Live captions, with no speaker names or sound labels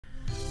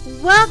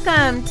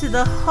Welcome to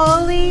the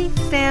Holy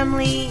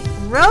Family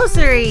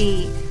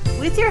Rosary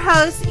with your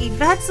host,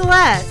 Yvette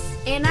Celeste.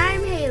 And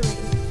I'm Haley.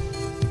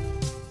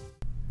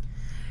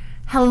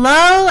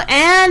 Hello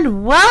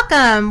and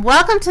welcome.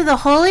 Welcome to the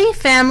Holy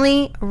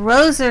Family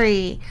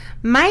Rosary.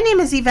 My name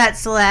is Yvette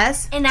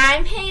Celeste. And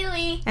I'm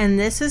Haley. And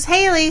this is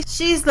Haley.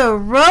 She's the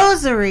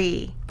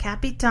Rosary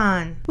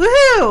Capitan.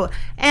 Woohoo!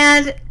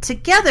 And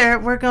together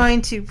we're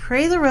going to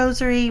pray the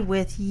Rosary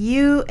with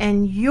you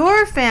and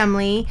your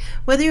family,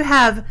 whether you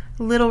have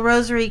little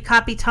Rosary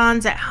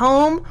Capitans at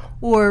home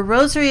or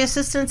Rosary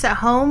assistants at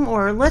home,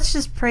 or let's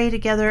just pray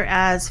together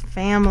as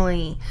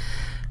family.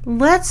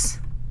 Let's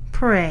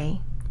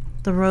pray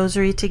the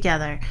Rosary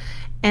together.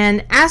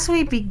 And as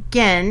we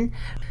begin,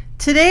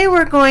 today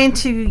we're going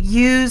to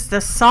use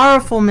the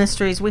Sorrowful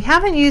Mysteries. We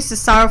haven't used the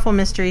Sorrowful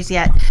Mysteries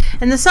yet.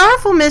 And the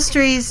Sorrowful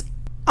Mysteries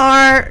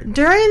are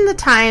during the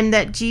time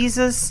that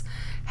Jesus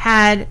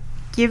had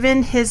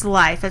given his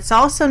life. It's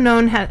also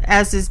known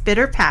as his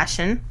bitter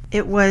passion.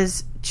 It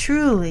was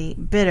truly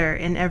bitter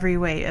in every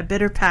way, a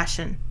bitter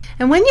passion.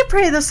 And when you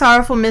pray the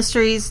Sorrowful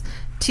Mysteries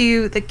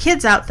to the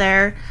kids out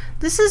there,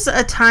 this is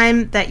a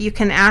time that you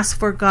can ask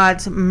for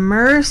God's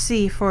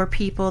mercy for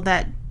people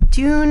that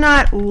do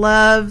not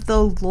love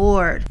the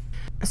Lord.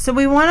 So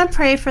we want to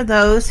pray for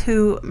those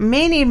who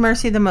may need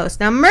mercy the most.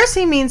 Now,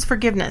 mercy means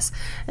forgiveness.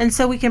 And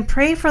so we can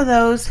pray for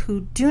those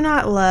who do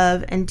not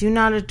love and do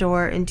not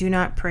adore and do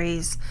not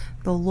praise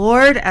the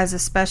Lord as a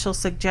special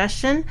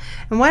suggestion.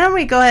 And why don't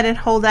we go ahead and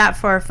hold that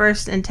for our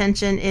first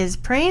intention, is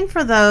praying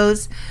for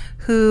those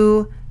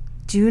who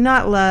do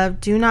not love,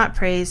 do not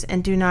praise,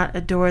 and do not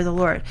adore the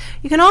Lord.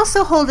 You can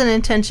also hold an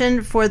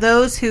intention for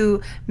those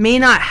who may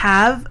not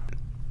have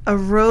a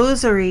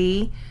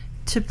rosary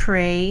to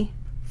pray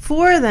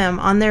for them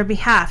on their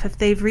behalf. If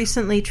they've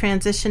recently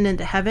transitioned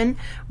into heaven,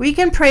 we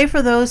can pray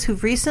for those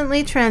who've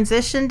recently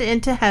transitioned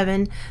into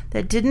heaven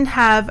that didn't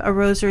have a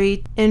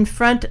rosary in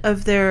front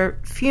of their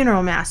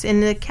funeral mass. In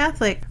the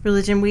Catholic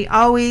religion, we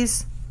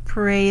always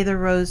pray the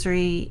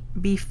rosary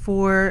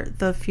before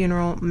the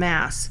funeral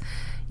mass.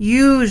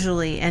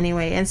 Usually,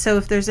 anyway. And so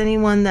if there's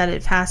anyone that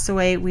had passed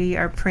away, we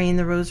are praying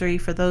the rosary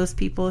for those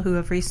people who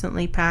have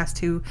recently passed,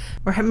 who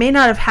or may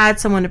not have had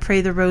someone to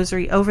pray the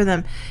rosary over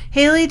them.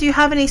 Haley, do you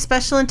have any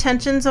special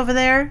intentions over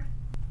there?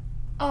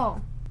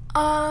 For all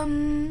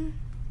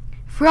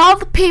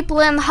the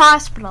people in the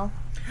hospital.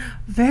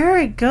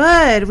 Very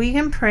good. We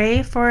can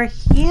pray for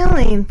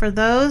healing for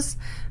those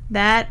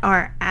that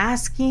are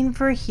asking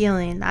for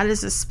healing. That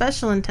is a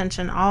special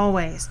intention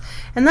always.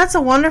 And that's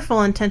a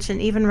wonderful intention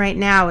even right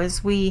now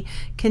as we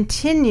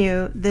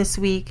continue this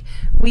week.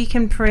 We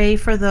can pray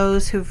for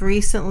those who've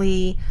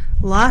recently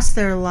lost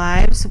their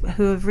lives,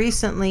 who have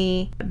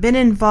recently been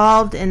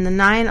involved in the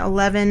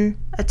 9/11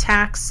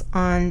 attacks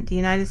on the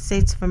United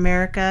States of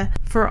America,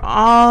 for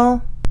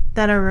all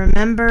that are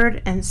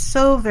remembered and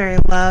so very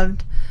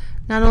loved,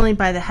 not only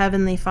by the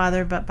Heavenly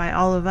Father, but by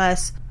all of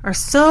us, are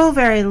so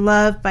very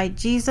loved by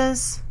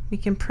Jesus. We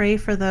can pray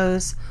for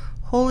those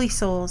holy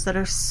souls that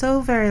are so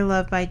very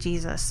loved by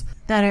Jesus,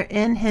 that are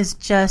in his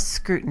just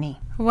scrutiny.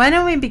 Why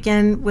don't we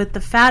begin with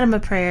the Fatima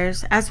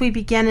prayers? As we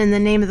begin in the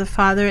name of the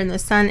Father, and the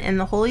Son, and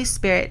the Holy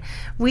Spirit,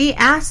 we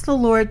ask the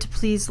Lord to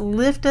please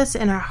lift us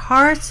in our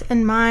hearts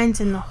and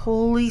minds in the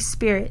Holy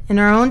Spirit, in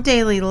our own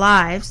daily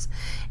lives,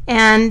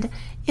 and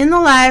in the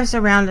lives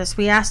around us.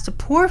 We ask to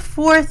pour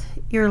forth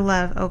your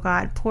love, O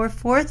God. Pour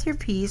forth your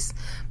peace.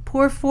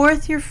 Pour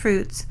forth your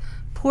fruits.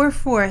 Pour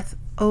forth,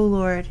 O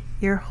Lord,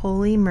 your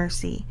holy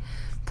mercy.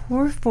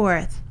 Pour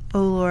forth,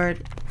 O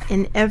Lord,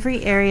 in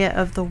every area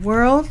of the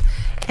world.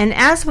 And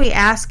as we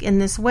ask in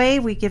this way,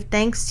 we give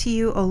thanks to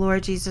you, O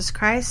Lord Jesus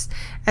Christ,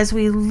 as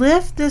we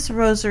lift this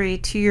rosary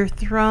to your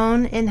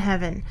throne in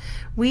heaven.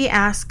 We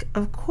ask,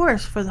 of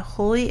course, for the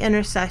holy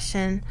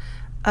intercession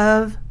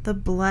of the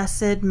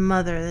Blessed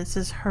Mother. This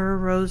is her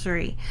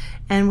rosary.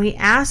 And we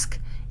ask,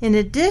 in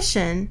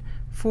addition,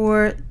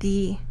 for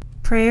the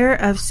prayer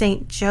of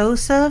Saint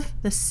Joseph,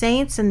 the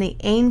saints and the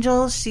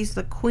angels. She's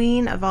the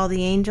queen of all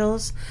the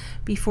angels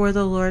before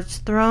the Lord's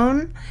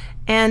throne.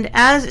 And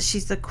as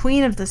she's the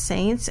queen of the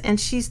saints, and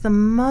she's the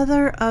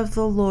mother of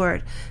the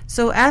Lord.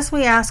 So as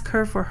we ask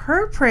her for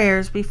her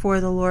prayers before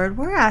the Lord,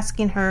 we're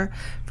asking her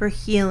for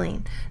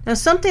healing. Now,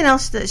 something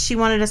else that she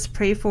wanted us to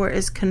pray for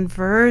is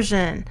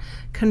conversion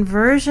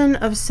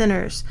of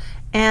sinners.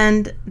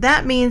 And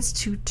that means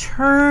to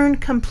turn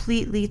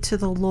completely to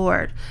the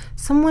Lord.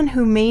 Someone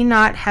who may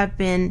not have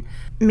been,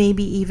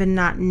 maybe even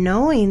not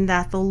knowing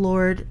that the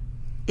Lord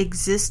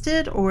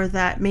existed, or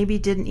that maybe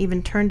didn't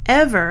even turn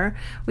ever,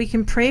 we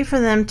can pray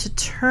for them to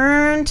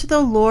turn to the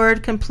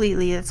Lord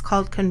completely. It's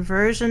called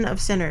conversion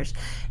of sinners.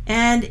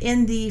 And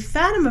in the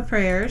Fatima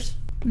prayers,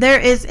 there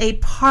is a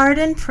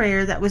pardon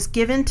prayer that was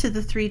given to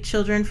the three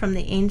children from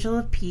the angel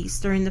of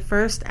peace during the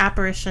first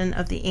apparition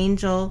of the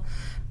angel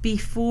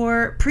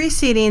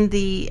preceding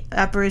the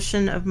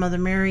apparition of Mother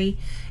Mary.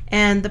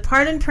 And the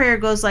pardon prayer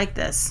goes like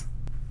this.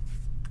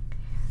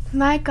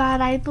 My God,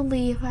 I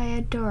believe, I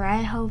adore,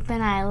 I hope,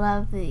 and I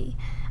love thee.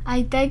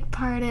 I beg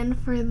pardon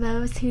for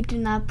those who do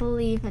not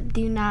believe,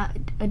 do not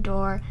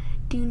adore,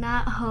 do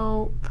not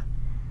hope,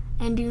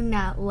 and do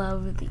not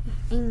love thee.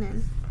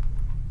 Amen.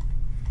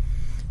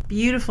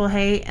 Beautiful,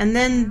 hey. And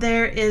then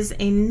there is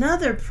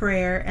another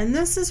prayer, and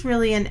this is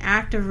really an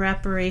act of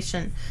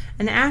reparation.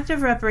 An act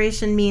of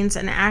reparation means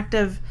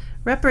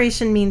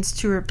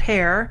to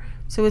repair.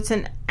 So it's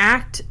an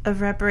act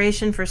of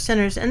reparation for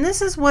sinners. And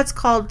this is what's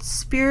called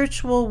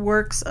spiritual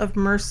works of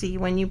mercy,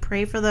 when you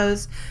pray for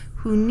those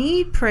who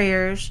need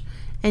prayers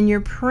and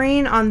you're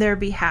praying on their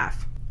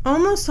behalf. O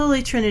most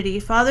holy Trinity,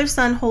 Father,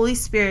 Son, Holy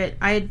Spirit,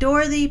 I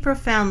adore thee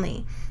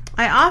profoundly.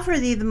 I offer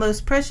thee the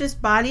most precious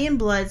body and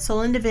blood,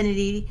 soul and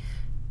divinity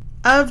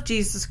of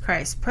Jesus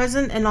Christ,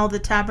 present in all the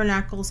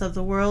tabernacles of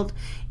the world,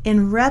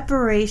 in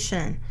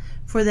reparation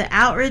for the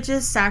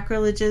outrages,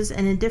 sacrileges,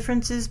 and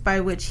indifferences by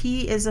which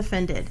he is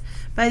offended.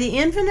 By the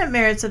infinite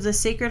merits of the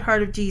Sacred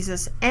Heart of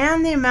Jesus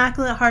and the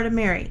Immaculate Heart of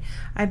Mary,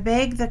 I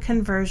beg the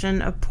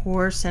conversion of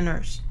poor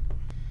sinners.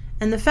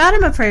 And the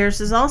Fatima prayers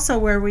is also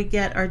where we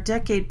get our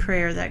decade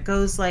prayer that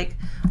goes like,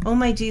 O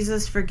my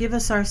Jesus, forgive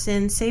us our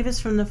sins, save us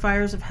from the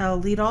fires of hell,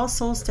 lead all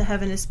souls to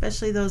heaven,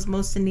 especially those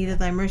most in need of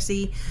thy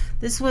mercy.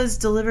 This was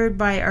delivered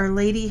by Our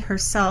Lady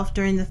herself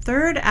during the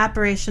third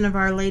apparition of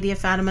Our Lady of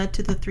Fatima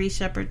to the three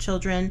shepherd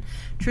children,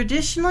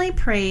 traditionally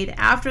prayed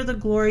after the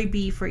Glory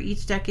Be for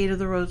each decade of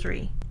the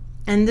Rosary.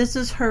 And this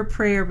is her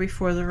prayer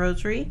before the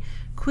Rosary.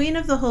 Queen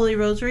of the Holy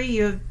Rosary,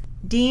 you have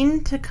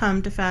deigned to come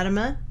to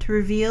Fatima to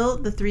reveal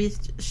the three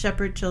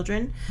shepherd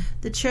children,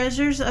 the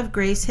treasures of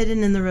grace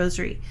hidden in the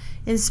Rosary.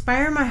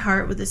 Inspire my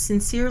heart with a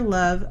sincere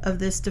love of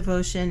this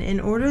devotion, in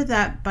order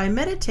that by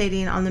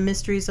meditating on the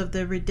mysteries of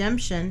the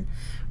redemption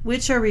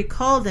which are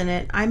recalled in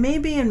it, I may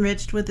be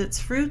enriched with its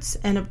fruits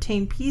and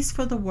obtain peace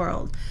for the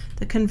world,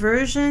 the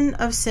conversion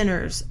of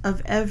sinners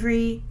of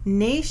every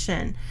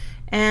nation,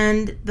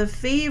 and the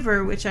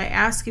favor which I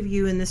ask of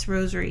you in this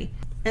Rosary.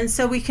 And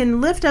so we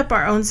can lift up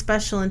our own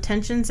special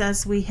intentions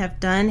as we have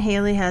done.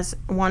 Haley has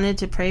wanted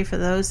to pray for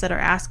those that are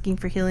asking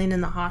for healing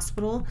in the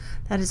hospital.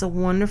 That is a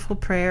wonderful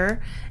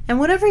prayer. And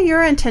whatever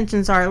your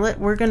intentions are,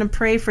 we're going to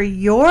pray for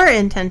your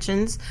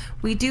intentions.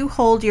 We do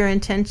hold your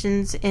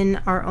intentions in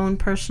our own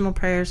personal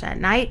prayers at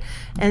night.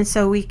 And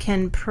so we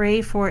can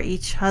pray for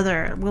each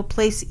other. We'll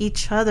place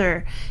each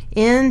other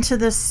into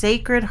the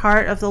Sacred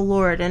Heart of the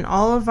Lord and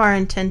all of our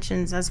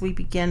intentions as we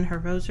begin her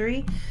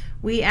Rosary.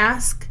 We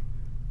ask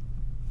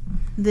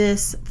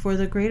this for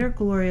the greater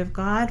glory of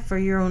God, for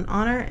your own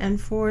honor, and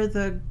for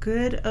the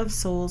good of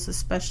souls,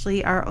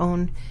 especially our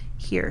own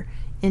here.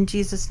 In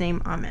Jesus'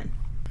 name, amen.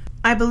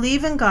 I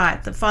believe in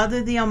God, the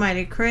Father, the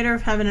Almighty, creator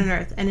of heaven and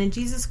earth, and in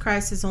Jesus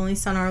Christ, his only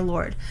Son, our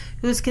Lord,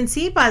 who was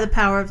conceived by the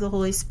power of the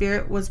Holy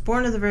Spirit, was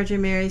born of the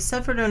Virgin Mary,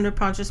 suffered under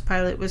Pontius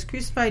Pilate, was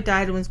crucified,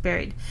 died, and was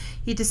buried.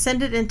 He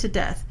descended into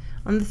death.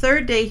 On the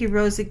third day he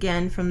rose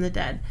again from the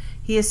dead.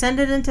 He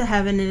ascended into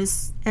heaven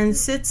and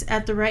sits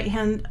at the right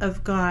hand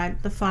of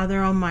God, the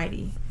Father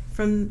Almighty.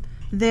 From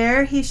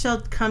there he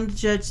shall come to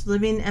judge the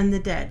living and the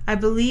dead. I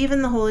believe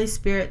in the Holy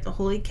Spirit, the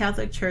Holy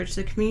Catholic Church,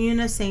 the communion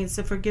of saints,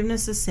 the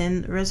forgiveness of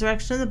sin, the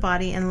resurrection of the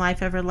body, and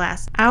life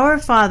everlasting. Our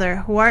Father,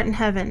 who art in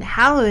heaven,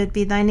 hallowed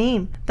be thy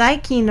name. Thy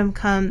kingdom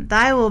come,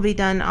 thy will be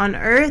done on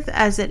earth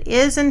as it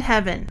is in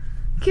heaven.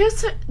 Give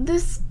us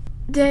this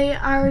day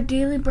our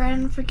daily bread,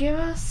 and forgive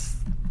us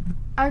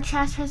our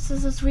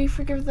trespasses as we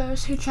forgive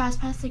those who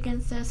trespass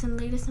against us, and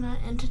lead us not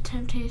into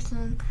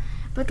temptation,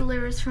 but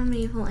deliver us from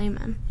evil.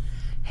 Amen.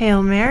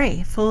 Hail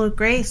Mary, full of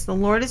grace, the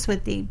Lord is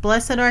with thee.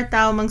 Blessed art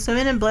thou amongst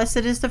women, and blessed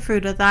is the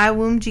fruit of thy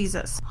womb,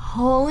 Jesus.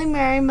 Holy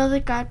Mary, Mother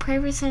of God, pray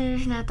for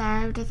sinners and at the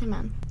hour of death.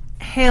 Amen.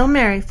 Hail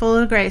Mary, full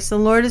of grace, the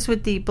Lord is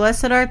with thee.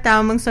 Blessed art thou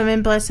amongst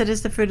women, blessed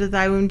is the fruit of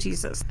thy womb,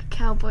 Jesus.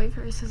 Cowboy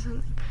verse or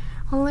something.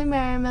 Holy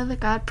Mary, Mother of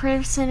God, pray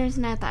for sinners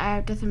and at the hour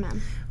of death.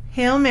 Amen.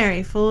 Hail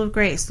Mary, full of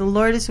grace, the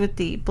Lord is with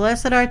thee.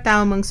 Blessed art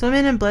thou amongst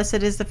women, and blessed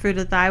is the fruit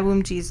of thy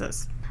womb,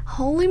 Jesus.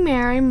 Holy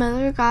Mary,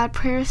 Mother of God,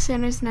 pray for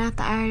sinners and at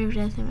the hour of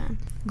death. Amen.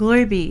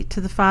 Glory be to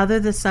the Father,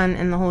 the Son,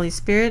 and the Holy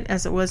Spirit,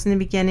 as it was in the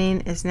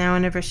beginning, is now,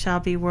 and ever shall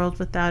be, world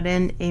without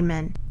end.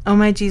 Amen. O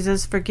my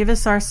Jesus, forgive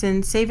us our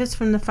sins, save us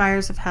from the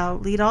fires of hell,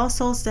 lead all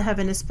souls to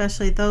heaven,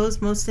 especially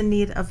those most in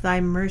need of thy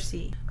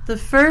mercy. The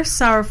first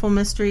sorrowful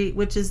mystery,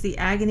 which is the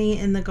agony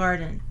in the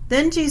garden.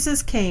 Then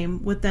Jesus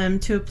came with them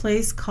to a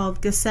place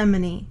called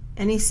Gethsemane,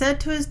 and he said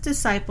to his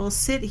disciples,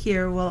 sit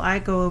here while I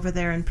go over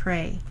there and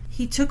pray.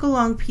 He took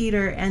along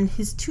Peter and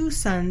his 2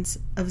 sons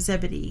of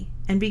Zebedee,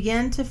 and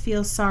began to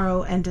feel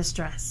sorrow and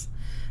distress.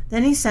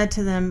 Then he said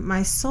to them,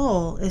 my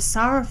soul is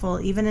sorrowful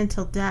even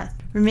until death.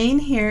 Remain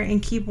here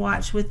and keep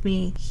watch with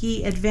me.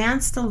 He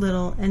advanced a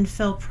little and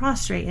fell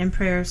prostrate in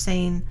prayer,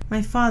 saying,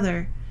 my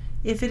Father,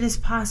 if it is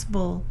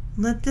possible,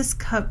 let this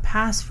cup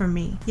pass from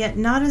me. Yet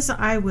not as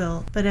I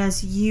will, but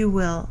as you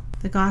will.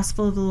 The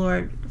Gospel of the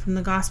Lord, from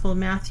the Gospel of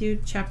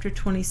Matthew, chapter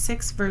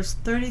 26, verse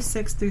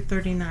 36 through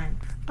 39.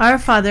 Our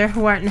Father,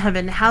 who art in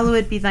heaven,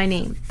 hallowed be thy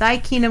name. Thy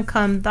kingdom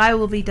come, thy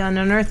will be done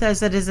on earth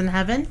as it is in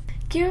heaven.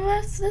 Give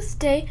us this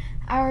day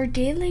our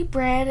daily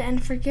bread,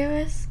 and forgive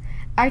us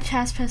our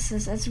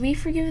trespasses, as we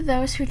forgive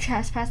those who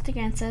trespass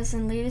against us,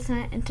 and lead us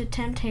not into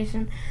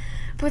temptation,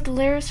 but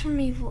deliver us from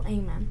evil.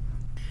 Amen.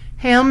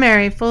 Hail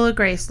Mary, full of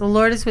grace, the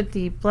Lord is with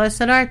thee.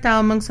 Blessed art thou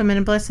amongst women,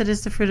 and blessed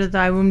is the fruit of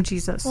thy womb,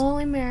 Jesus.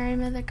 Holy Mary,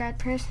 Mother of God,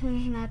 pray for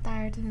sinners now at the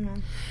hour of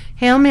death.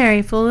 Hail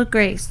Mary, full of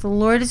grace, the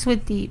Lord is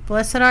with thee.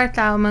 Blessed art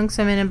thou amongst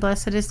women, and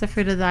blessed is the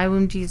fruit of thy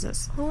womb,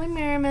 Jesus. Holy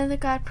Mary, Mother of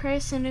God, pray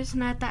for sinners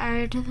now at the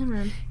hour of death.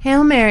 Amen.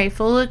 Hail Mary,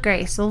 full of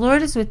grace, the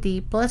Lord is with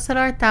thee. Blessed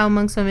art thou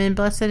amongst women, and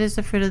blessed is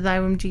the fruit of thy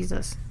womb,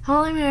 Jesus.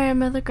 Holy Mary,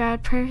 Mother of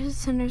God, pray for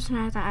sinners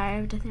now at the hour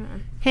of death.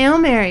 Amen. Hail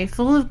Mary,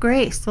 full of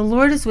grace, the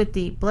Lord is with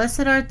thee.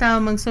 Blessed art thou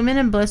amongst women,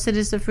 and blessed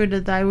is the fruit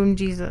of thy womb,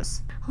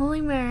 Jesus.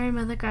 Holy Mary,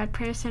 Mother of God,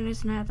 pray for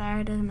sinners now at the hour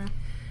of death. Amen.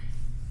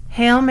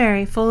 Hail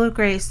Mary, full of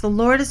grace, the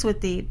Lord is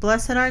with thee.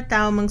 Blessed art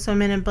thou amongst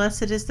women, and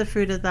blessed is the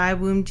fruit of thy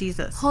womb,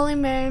 Jesus. Holy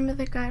Mary,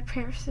 Mother of God,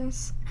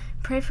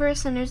 pray for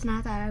us sinners now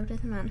at the hour of death.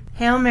 Amen.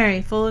 Hail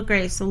Mary, full of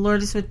grace, the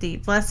Lord is with thee.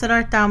 Blessed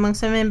art thou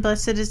amongst women, and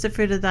blessed is the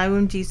fruit of thy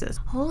womb, Jesus.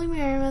 Holy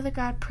Mary, Mother of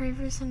God, pray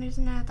for us sinners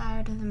now at the hour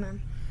of death.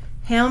 Amen.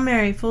 Hail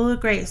Mary, full of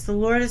grace, the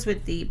Lord is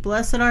with thee.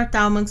 Blessed art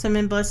thou amongst women,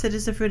 and blessed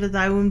is the fruit of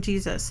thy womb,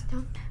 Jesus.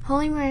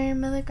 Holy Mary,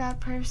 Mother of God,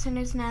 pray for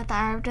sinners now at the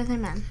hour of death.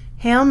 Amen.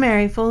 Hail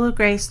Mary, full of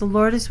grace, the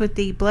Lord is with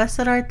thee.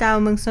 Blessed art thou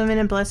amongst women,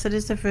 and blessed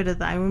is the fruit of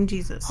thy womb,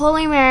 Jesus.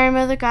 Holy Mary,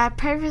 Mother of God,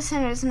 pray for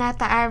sinners now at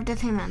the hour of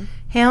death. Amen.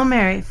 Hail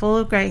Mary, full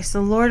of grace,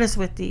 the Lord is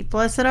with thee.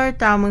 Blessed art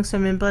thou amongst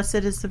women, and blessed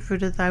is the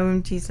fruit of thy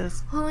womb,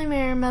 Jesus. Holy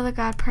Mary, Mother of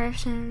God, pray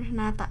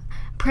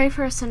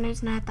for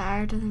sinners now at the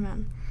hour of death.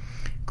 Amen.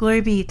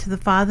 Glory be to the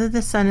Father,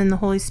 the Son, and the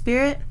Holy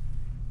Spirit,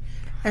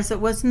 as it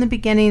was in the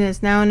beginning,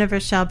 is now, and ever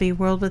shall be,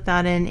 world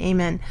without end.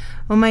 Amen.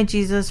 O my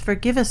Jesus,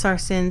 forgive us our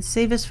sins,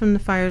 save us from the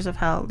fires of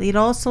hell, lead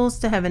all souls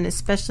to heaven,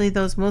 especially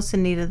those most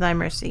in need of thy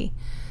mercy.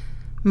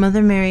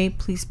 Mother Mary,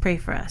 please pray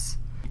for us.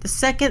 The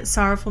second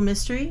sorrowful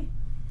mystery,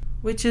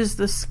 which is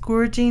the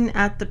scourging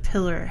at the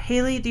pillar.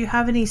 Haley, do you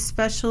have any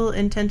special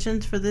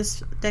intentions for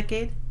this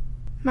decade?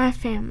 My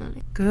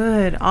family.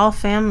 Good, all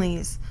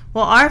families.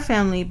 Well, our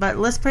family, but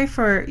let's pray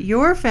for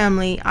your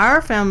family.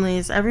 Our family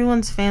is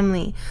everyone's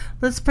family.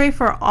 Let's pray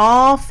for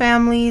all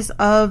families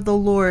of the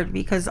Lord,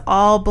 because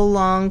all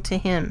belong to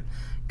Him.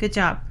 Good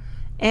job.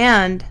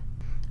 And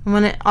I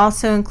want to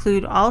also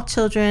include all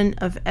children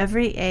of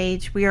every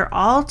age. We are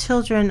all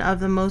children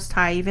of the Most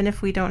High, even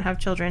if we don't have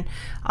children.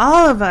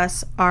 All of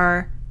us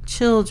are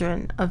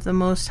children of the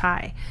Most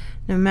High.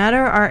 No matter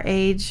our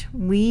age,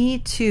 we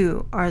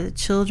too are the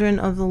children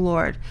of the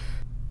Lord.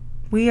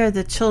 We are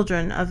the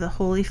children of the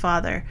Holy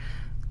Father.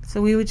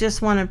 So we would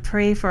just want to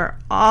pray for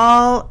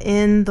all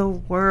in the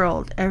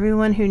world,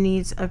 everyone who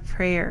needs a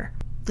prayer.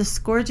 The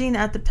scourging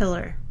at the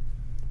pillar.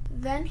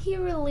 Then he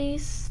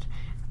released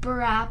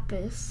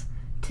Barabbas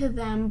to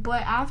them,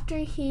 but after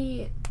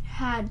he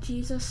had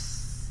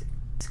Jesus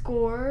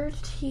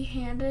scourged, he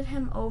handed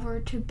him over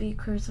to be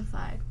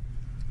crucified.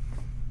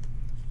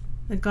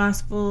 The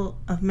Gospel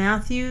of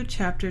Matthew,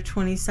 chapter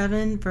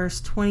 27, verse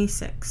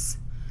 26.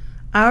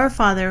 Our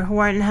Father, who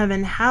art in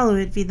heaven,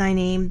 hallowed be thy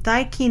name.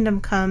 Thy kingdom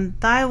come,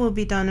 thy will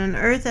be done on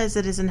earth as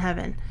it is in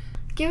heaven.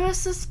 Give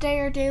us this day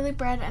our daily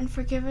bread, and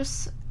forgive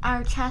us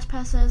our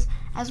trespasses,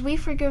 as we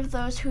forgive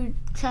those who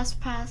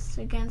trespass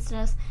against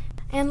us.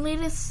 And lead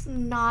us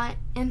not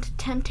into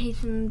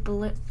temptation,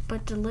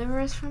 but deliver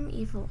us from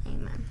evil.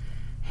 Amen.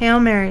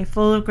 Hail Mary,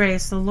 full of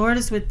grace, the Lord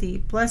is with thee.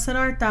 Blessed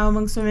art thou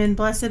amongst women,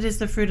 blessed is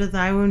the fruit of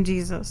thy womb,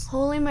 Jesus.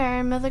 Holy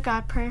Mary, Mother of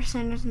God, pray for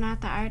sinners now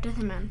at the hour of death.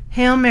 Amen.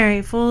 Hail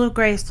Mary, full of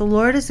grace, the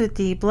Lord is with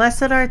thee.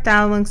 Blessed art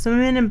thou amongst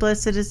women, and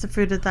blessed is the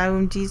fruit of thy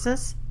womb,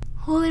 Jesus.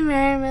 Holy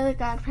Mary, Mother of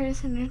God, pray for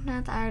sinners now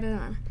at the hour of death.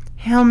 Amen.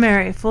 Hail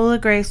Mary, full of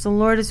grace, the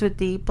Lord is with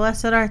thee.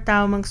 Blessed art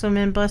thou amongst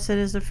women, and blessed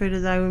is the fruit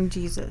of thy womb,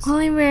 Jesus.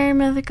 Holy Mary,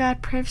 Mother of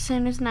God, pray for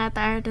sinners now at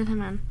the hour of death.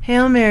 Amen. Hail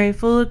Mary,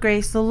 full of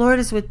grace, the Lord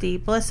is with thee.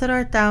 Blessed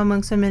art thou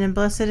amongst women, and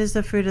blessed is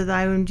the fruit of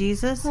thy womb,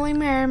 Jesus. Holy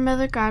Mary,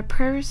 Mother of God,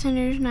 pray for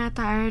sinners now at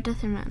the hour of death.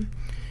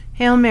 Amen. Hail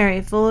Mary, full of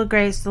grace,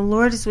 the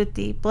Lord is with thee.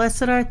 Blessed art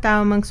thou amongst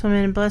women, and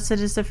blessed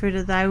is the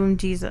fruit of thy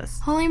womb, Jesus.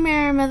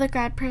 Holy Mary, Mother of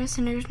God, pray for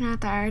sinners now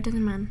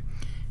at the hour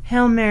of death. Amen.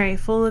 Hail Mary,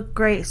 full of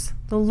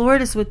grace, the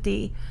Lord is with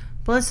thee.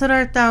 Blessed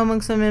art thou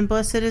amongst women,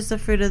 blessed is the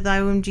fruit of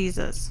thy womb,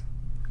 Jesus.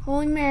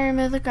 Holy Mary,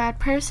 Mother of God,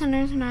 pray for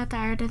sinners now at the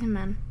hour of death.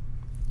 Amen.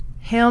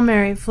 Hail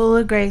Mary, full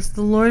of grace,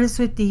 the Lord is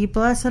with thee.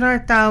 Blessed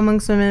art thou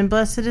amongst women, and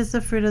blessed is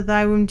the fruit of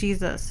thy womb,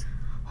 Jesus.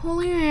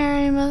 Holy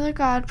Mary, Mother of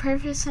God, pray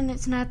for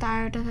sinners now at the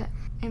hour of death.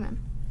 Amen.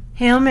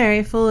 Hail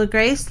Mary, full of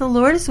grace, the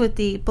Lord is with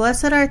thee.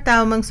 Blessed art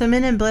thou amongst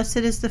women, and blessed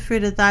is the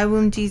fruit of thy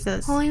womb,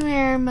 Jesus. Holy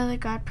Mary, Mother of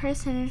God, pray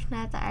for sinners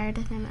now at the hour of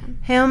death. Amen.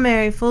 Hail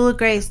Mary, full of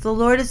grace, the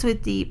Lord is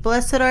with thee.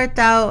 Blessed art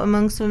thou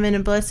amongst women,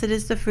 and blessed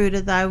is the fruit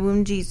of thy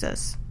womb,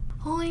 Jesus.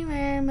 Holy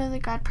Mary, Mother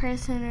of God, pray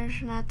for sinners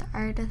now at the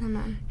hour of death.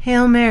 Amen.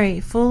 Hail Mary,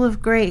 full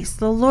of grace,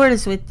 the Lord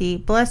is with thee.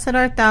 Blessed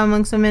art thou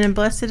amongst women, and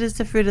blessed is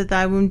the fruit of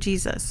thy womb,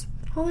 Jesus.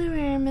 Holy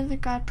Mary, Mother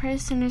of God, pray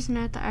for sinners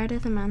now at the hour of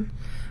death. Amen.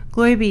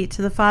 Glory be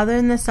to the Father,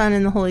 and the Son,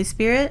 and the Holy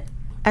Spirit,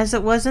 as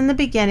it was in the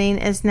beginning,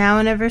 is now,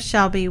 and ever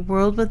shall be,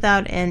 world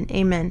without end.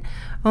 Amen.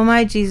 O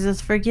my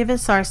Jesus, forgive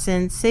us our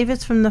sins, save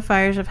us from the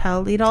fires of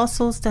hell, lead all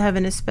souls to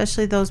heaven,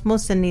 especially those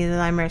most in need of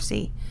thy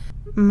mercy.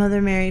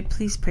 Mother Mary,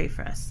 please pray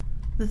for us.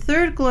 The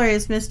third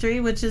glorious mystery,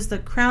 which is the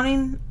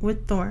crowning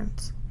with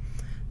thorns.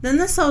 Then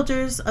the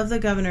soldiers of the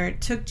governor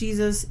took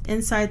Jesus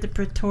inside the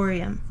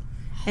praetorium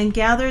and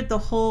gathered the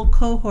whole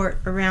cohort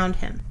around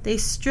him. They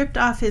stripped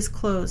off his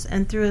clothes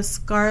and threw a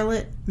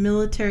scarlet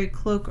military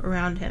cloak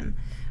around him.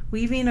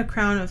 Weaving a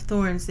crown of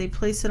thorns, they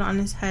placed it on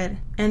his head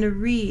and a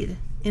reed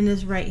in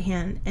his right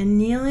hand. And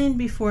kneeling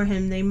before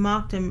him, they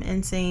mocked him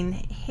and saying,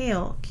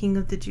 Hail, King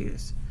of the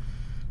Jews.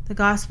 The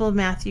Gospel of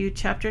Matthew,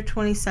 chapter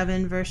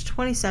 27, verse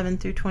 27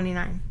 through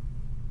 29.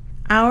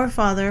 Our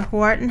Father, who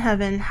art in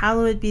heaven,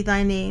 hallowed be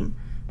thy name.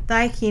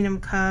 Thy kingdom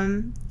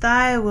come,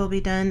 thy will be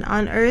done,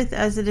 on earth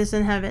as it is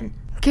in heaven.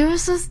 Give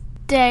us this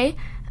day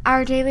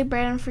our daily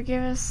bread, and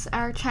forgive us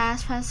our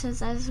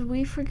trespasses as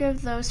we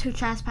forgive those who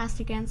trespass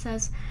against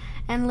us.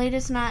 And lead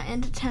us not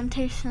into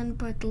temptation,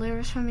 but deliver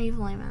us from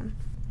evil. Amen.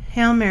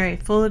 Hail Mary,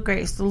 full of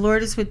grace, the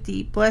Lord is with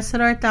thee. Blessed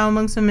art thou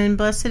amongst women,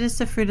 blessed is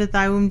the fruit of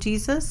thy womb,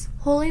 Jesus.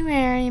 Holy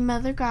Mary,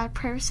 Mother of God,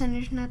 pray for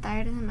sinners now at the hour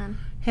of death. Amen.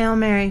 Hail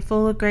Mary,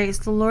 full of grace,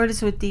 the Lord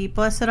is with thee.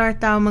 Blessed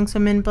art thou amongst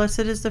women,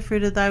 blessed is the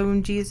fruit of thy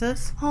womb,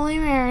 Jesus. Holy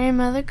Mary,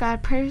 Mother of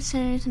God, pray for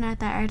sinners now at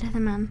the hour of death.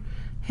 Amen.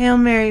 Hail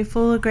Mary,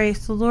 full of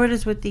grace, the Lord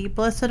is with thee.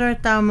 Blessed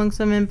art thou amongst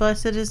women,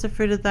 blessed is the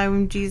fruit of thy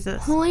womb,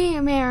 Jesus. Holy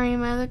Mary,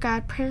 Mother of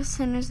God, pray for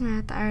sinners now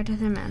at the hour of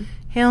death. Amen.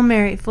 Hail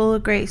Mary, full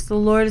of grace, the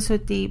Lord is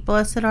with thee.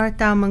 Blessed art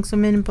thou amongst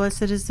women, and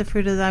blessed is the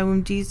fruit of thy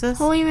womb, Jesus.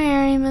 Holy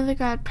Mary, Mother of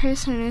God, pray for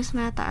sinners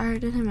now at the hour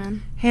of death.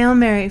 Amen. Hail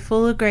Mary,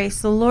 full of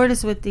grace, the Lord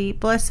is with thee.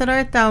 Blessed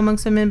art thou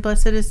amongst women,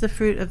 blessed is the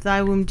fruit of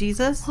thy womb,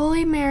 Jesus.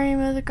 Holy Mary,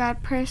 Mother of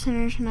God, pray for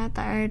sinners now at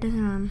the hour of death.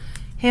 Amen.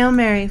 Hail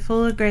Mary,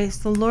 full of grace,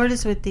 the Lord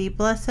is with thee.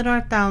 Blessed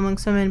art thou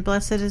amongst women,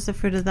 blessed is the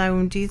fruit of thy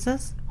womb,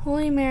 Jesus.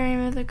 Holy Mary,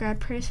 Mother of God,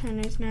 pray for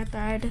sinners now at the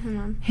hour of death.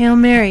 Amen. Hail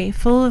Mary,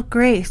 full of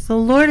grace, the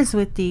Lord is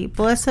with thee.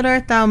 Blessed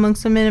art thou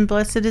amongst women, and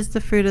blessed is the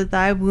fruit of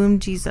thy womb,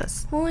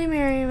 Jesus. Holy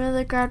Mary,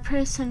 Mother of God,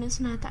 pray for sinners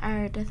now at the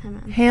hour of death.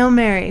 Amen. Hail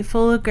Mary,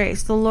 full of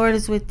grace, the Lord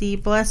is with thee.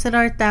 Blessed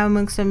art thou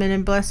amongst women,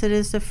 and blessed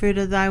is the fruit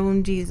of thy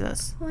womb,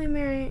 Jesus.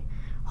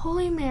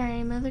 Holy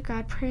Mary, Mother of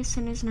God, pray for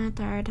sinners now at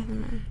the hour of death.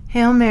 Amen.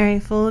 Hail Mary,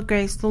 full of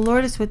grace, the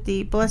Lord is with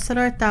thee. Blessed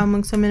art thou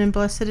amongst women, and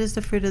blessed is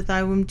the fruit of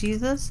thy womb,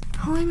 Jesus.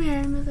 Holy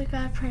Mary, Mother of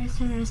God, pray for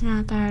sinners now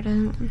at the hour of death.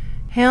 Amen.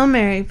 Hail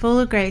Mary,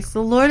 full of grace,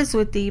 the Lord is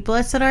with thee.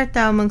 Blessed art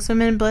thou amongst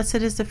women, and blessed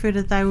is the fruit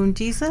of thy womb,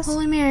 Jesus.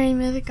 Holy Mary,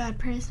 Mother of God,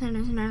 pray for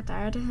sinners now at the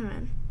hour of death.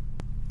 Amen.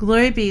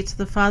 Glory be to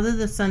the Father,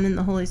 the Son, and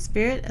the Holy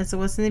Spirit, as it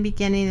was in the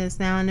beginning, is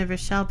now, and ever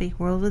shall be,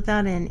 world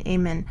without end.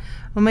 Amen.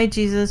 O my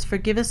Jesus,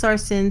 forgive us our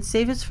sins,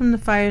 save us from the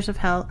fires of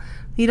hell,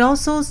 lead all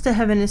souls to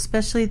heaven,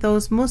 especially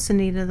those most in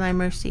need of thy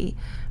mercy.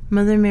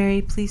 Mother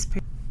Mary, please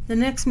pray. The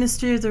next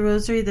mystery of the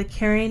Rosary, the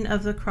carrying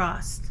of the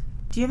cross.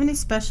 Do you have any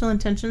special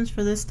intentions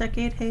for this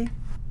decade, Hay?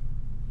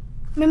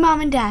 My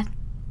mom and dad.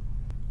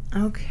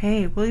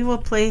 Okay, we will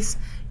place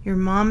your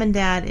mom and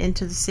dad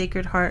into the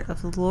Sacred Heart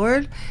of the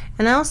Lord.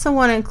 And I also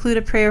want to include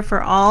a prayer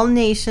for all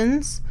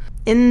nations.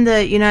 In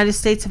the United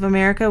States of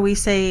America, we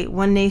say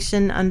one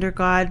nation under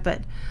God,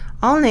 but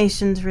all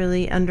nations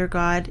really under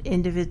God,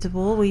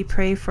 indivisible. We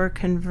pray for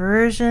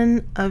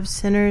conversion of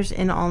sinners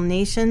in all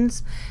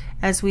nations.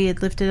 As we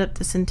had lifted up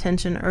this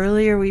intention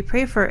earlier, we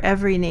pray for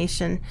every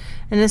nation,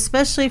 and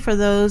especially for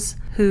those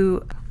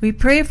who... We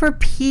pray for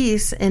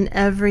peace in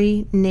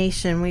every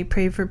nation. We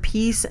pray for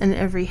peace in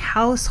every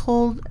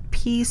household,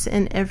 peace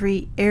in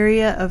every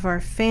area of our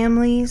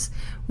families.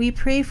 We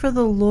pray for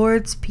the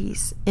Lord's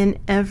peace in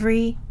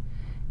every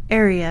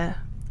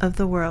area of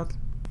the world.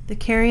 The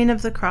carrying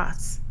of the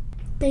cross.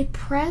 They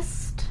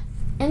pressed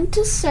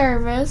into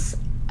service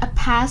a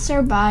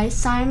passerby,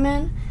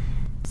 Simon,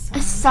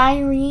 a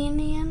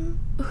Cyrenian,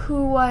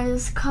 who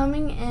was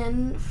coming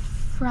in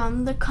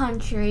from the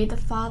country, the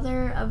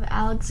father of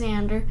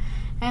Alexander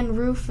and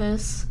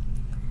Rufus,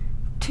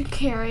 to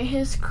carry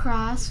his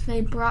cross.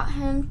 They brought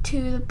him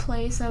to the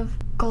place of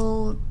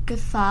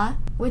Golgotha,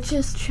 which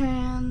is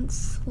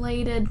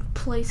translated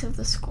place of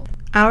the skull.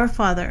 Our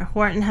Father,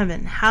 who art in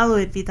heaven,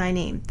 hallowed be thy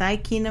name. Thy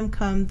kingdom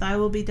come, thy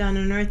will be done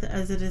on earth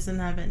as it is in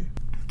heaven.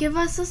 Give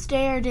us this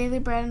day our daily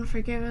bread, and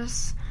forgive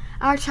us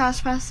our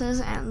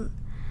trespasses, and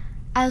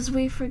as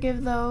we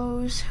forgive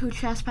those who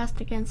trespass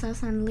against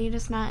us, and lead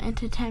us not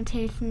into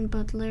temptation,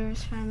 but deliver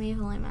us from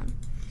evil. Amen.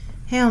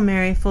 Hail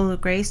Mary, full of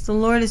grace, the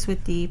Lord is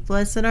with thee.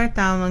 Blessed art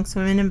thou amongst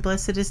women, and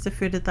blessed is the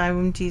fruit of thy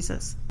womb,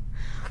 Jesus.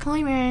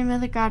 Holy Mary,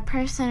 Mother of God,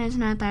 pray for sinners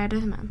now at the hour of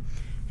death. Amen.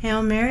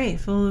 Hail Mary,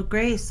 full of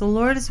grace, the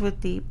Lord is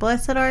with thee.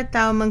 Blessed art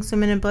thou amongst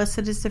women, and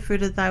blessed is the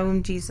fruit of thy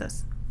womb,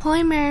 Jesus.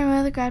 Holy Mary,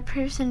 Mother of God,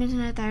 pray for sinners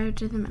now at the hour of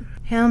death. Amen.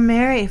 Hail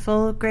Mary,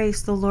 full of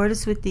grace, the Lord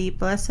is with thee.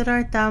 Blessed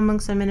art thou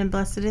amongst women, and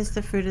blessed is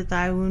the fruit of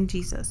thy womb,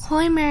 Jesus.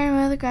 Holy Mary,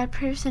 Mother of God,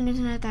 pray for sinners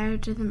now at the hour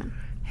of death. Amen.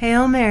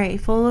 Hail Mary,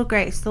 full of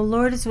grace, the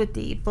Lord is with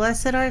thee.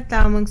 Blessed art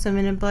thou amongst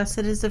women, and blessed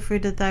is the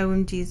fruit of thy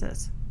womb,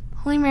 Jesus.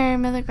 Holy Mary,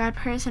 Mother of God,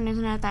 pray for sinners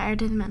now at the hour of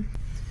death. Amen.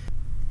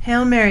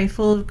 Hail Mary,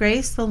 full of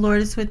grace, the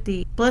Lord is with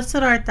thee. Blessed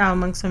art thou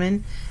amongst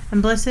women,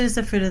 and blessed is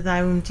the fruit of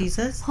thy womb,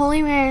 Jesus.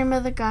 Holy Mary,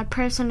 Mother of God,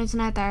 pray for sinners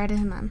now at the hour of death.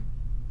 Amen.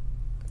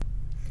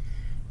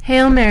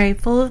 Hail Mary,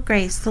 full of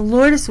grace, the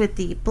Lord is with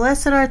thee.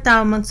 Blessed art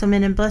thou amongst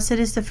women, and blessed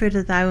is the fruit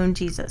of thy womb,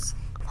 Jesus.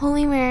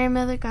 Holy Mary,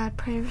 Mother of God,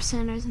 pray for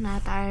sinners now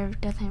at the hour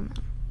of death. Amen.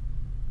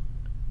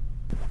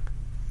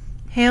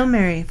 Hail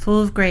Mary,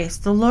 full of grace,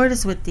 the Lord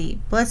is with thee.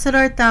 Blessed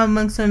art thou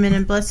amongst women,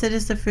 and blessed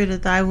is the fruit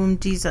of thy womb,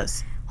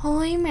 Jesus.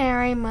 Holy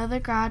Mary, Mother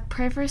of God,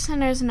 pray for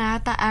sinners now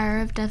at the hour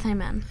of death.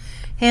 Amen.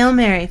 Hail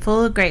Mary,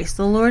 full of grace,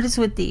 the Lord is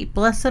with thee.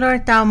 Blessed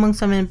art thou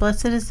amongst women, and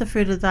blessed is the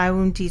fruit of thy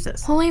womb,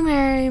 Jesus. Holy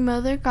Mary,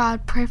 Mother of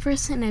God, pray for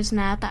sinners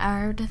now at the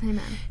hour of death.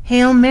 Amen.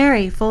 Hail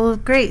Mary, full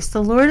of grace,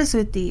 the Lord is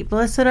with thee.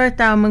 Blessed art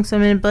thou amongst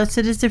women, and blessed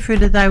is the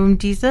fruit of thy womb,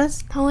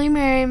 Jesus. Holy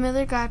Mary,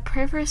 Mother of God,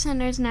 pray for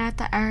sinners now at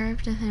the hour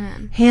of death.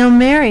 Amen. Hail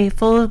Mary,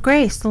 full of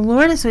grace, the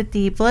Lord is with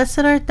thee. Blessed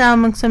art thou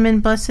amongst women,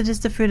 and blessed is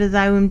the fruit of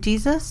thy womb,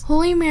 Jesus.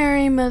 Holy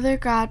Mary, Mother of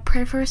God,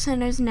 pray for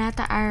sinners now at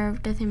the hour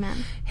of death.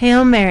 Amen.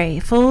 Hail Mary,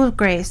 full of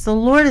grace, the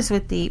Lord is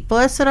with thee.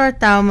 Blessed art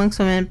thou amongst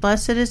women, and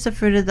blessed is the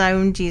fruit of thy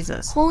womb,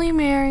 Jesus. Holy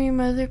Mary,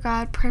 Mother of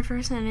God, pray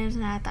for sinners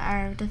now at the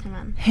hour of death.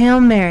 Amen. Hail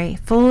Mary,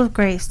 full of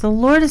grace, the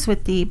Lord is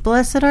with thee.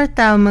 Blessed art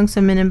thou amongst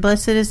women, and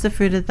blessed is the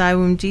fruit of thy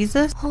womb,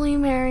 Jesus. Holy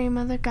Mary,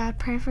 Mother of God,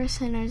 pray for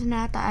sinners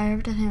now at the hour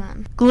of death.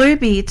 Amen. Glory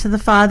be to the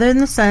Father, and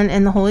the Son,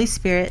 and the Holy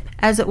Spirit,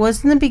 as it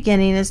was in the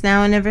beginning, is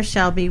now, and ever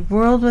shall be,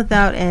 world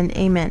without end.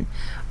 Amen.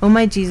 O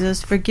my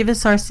Jesus, forgive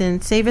us our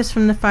sins, save us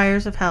from the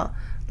fires of hell.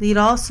 Lead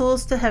all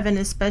souls to heaven,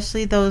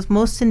 especially those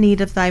most in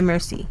need of thy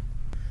mercy.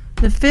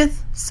 The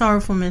fifth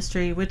sorrowful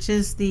mystery, which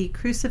is the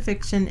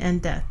crucifixion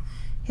and death.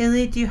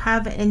 Haley, do you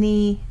have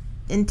any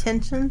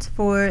intentions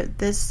for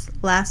this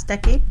last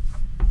decade?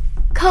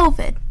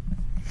 COVID.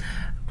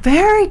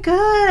 Very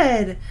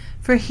good.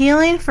 For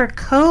healing for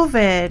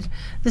COVID.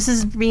 This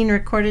is being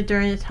recorded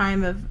during a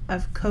time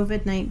of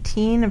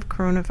COVID-19, of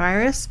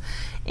coronavirus.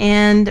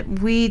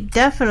 And we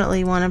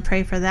definitely want to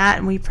pray for that.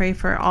 And we pray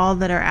for all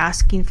that are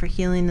asking for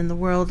healing in the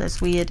world, as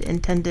we had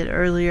intended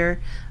earlier,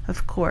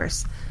 of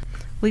course.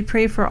 We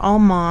pray for all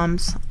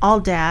moms, all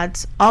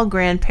dads, all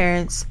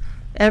grandparents,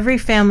 every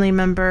family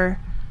member,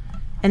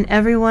 and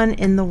everyone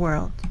in the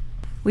world.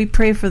 We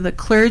pray for the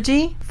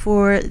clergy,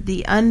 for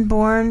the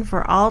unborn,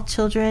 for all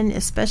children,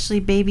 especially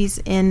babies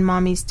in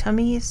mommy's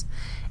tummies.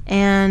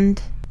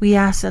 And we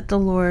ask that the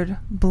Lord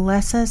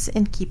bless us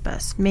and keep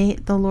us. May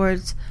the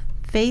Lord's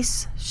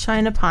face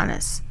shine upon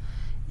us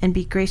and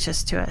be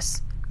gracious to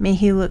us. May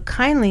he look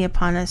kindly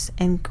upon us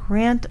and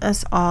grant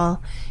us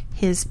all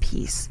his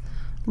peace.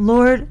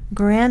 Lord,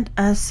 grant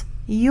us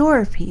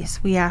your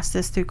peace. We ask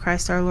this through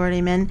Christ our Lord.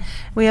 Amen.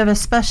 We have a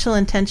special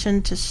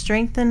intention to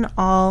strengthen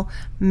all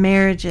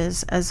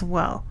marriages as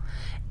well,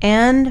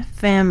 and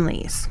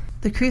families.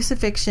 The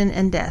crucifixion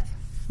and death.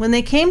 When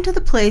they came to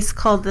the place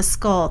called the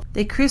Skull,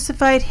 they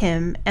crucified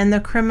him and the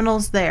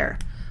criminals there,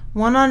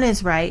 one on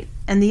his right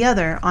and the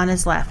other on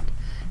his left.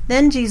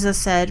 Then Jesus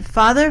said,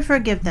 Father,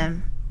 forgive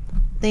them.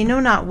 They know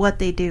not what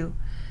they do.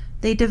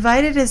 They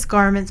divided his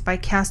garments by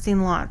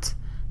casting lots.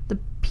 The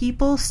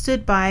people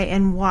stood by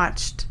and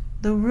watched.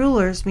 The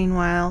rulers,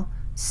 meanwhile,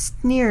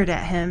 sneered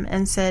at him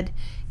and said,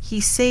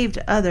 He saved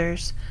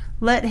others.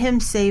 Let him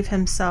save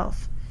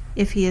himself,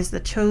 if he is the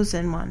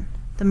chosen one,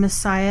 the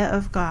Messiah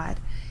of God.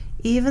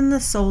 Even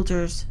the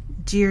soldiers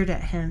jeered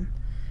at him.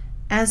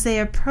 As they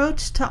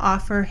approached to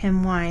offer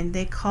him wine,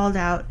 they called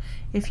out,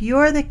 If you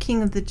are the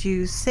King of the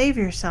Jews, save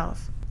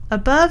yourself.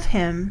 Above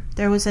him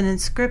there was an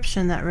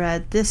inscription that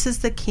read, This is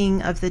the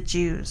King of the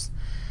Jews.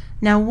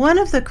 Now one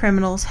of the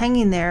criminals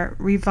hanging there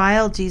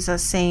reviled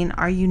Jesus, saying,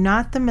 Are you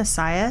not the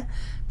Messiah?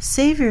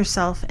 Save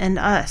yourself and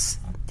us.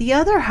 The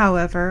other,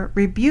 however,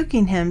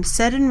 rebuking him,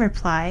 said in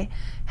reply,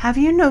 Have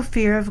you no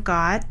fear of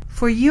God?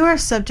 For you are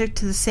subject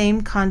to the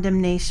same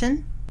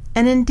condemnation.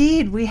 And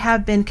indeed we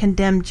have been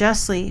condemned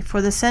justly,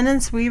 for the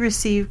sentence we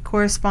receive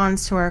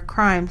corresponds to our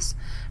crimes.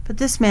 But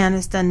this man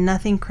has done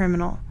nothing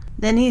criminal.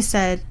 Then he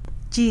said,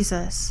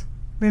 Jesus,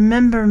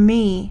 remember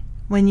me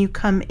when you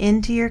come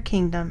into your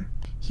kingdom.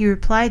 He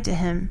replied to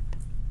him,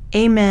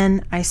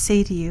 Amen, I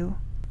say to you,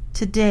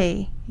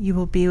 today you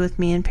will be with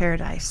me in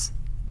paradise.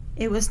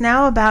 It was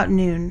now about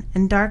noon,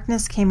 and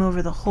darkness came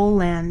over the whole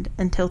land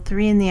until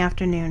 3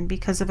 p.m.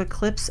 because of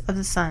eclipse of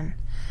the sun.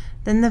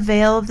 Then the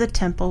veil of the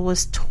temple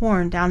was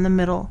torn down the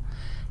middle.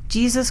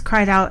 Jesus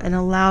cried out in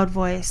a loud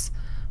voice,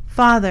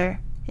 Father,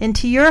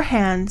 into your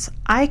hands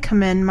I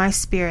commend my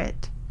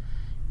spirit.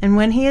 And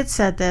when he had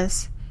said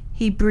this,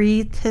 he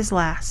breathed his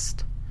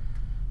last.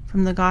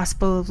 From the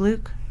Gospel of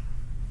Luke,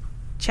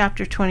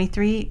 chapter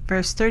 23,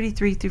 verse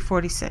 33 through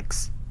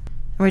 46.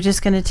 We're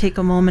just going to take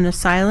a moment of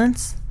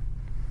silence.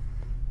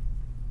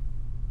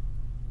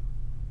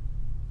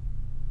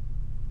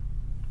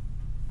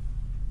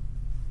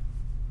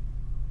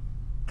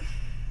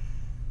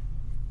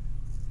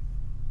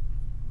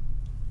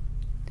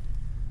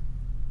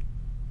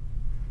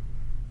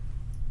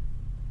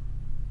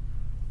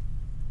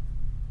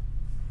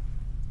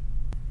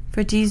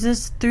 For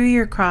Jesus, through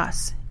your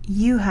cross,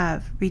 you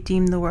have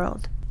redeemed the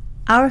world.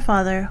 Our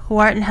Father, who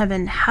art in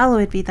heaven,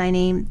 hallowed be thy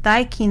name.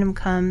 Thy kingdom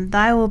come,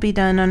 thy will be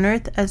done on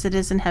earth as it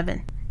is in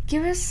heaven.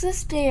 Give us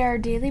this day our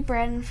daily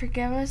bread, and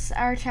forgive us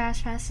our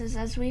trespasses,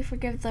 as we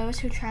forgive those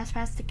who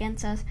trespass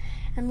against us.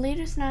 And lead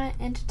us not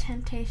into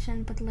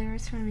temptation, but deliver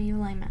us from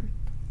evil. Amen.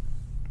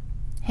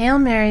 Hail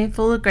Mary,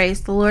 full of grace,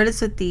 the Lord is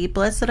with thee.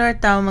 Blessed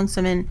art thou amongst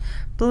women.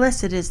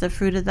 Blessed is the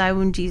fruit of thy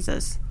womb,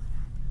 Jesus.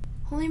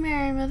 Holy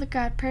Mary, Mother of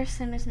God, pray for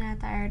sinners now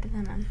at the hour of death.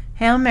 Amen.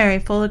 Hail Mary,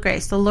 full of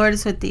grace, the Lord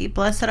is with thee.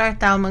 Blessed art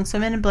thou amongst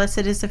women, and blessed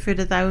is the fruit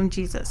of thy womb,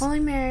 Jesus.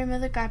 Holy Mary,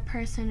 Mother of God,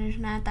 pray for sinners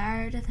now at the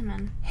hour of death.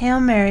 Amen. Hail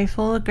Mary,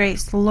 full of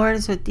grace, the Lord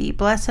is with thee.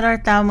 Blessed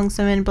art thou amongst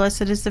women, and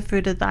blessed is the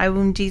fruit of thy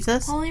womb,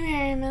 Jesus. Holy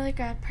Mary, Mother of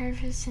God, pray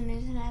for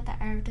sinners now at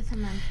the hour of death.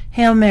 Amen.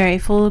 Hail Mary,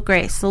 full of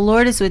grace, the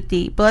Lord is with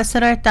thee.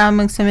 Blessed art thou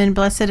amongst women, and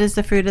blessed is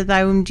the fruit of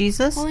thy womb,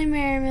 Jesus. Holy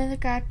Mary, Mother of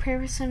God, pray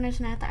for sinners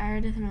now at the hour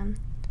of death. Amen.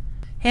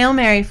 Hail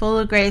Mary, full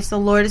of grace, the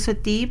Lord is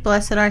with thee.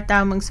 Blessed art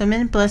thou amongst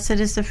women, blessed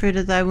is the fruit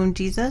of thy womb,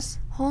 Jesus.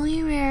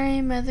 Holy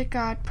Mary, Mother of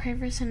God, pray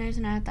for sinners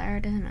now at the hour of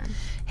death. Amen.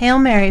 Hail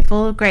Mary,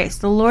 full of grace,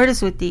 the Lord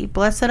is with thee.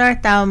 Blessed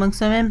art thou amongst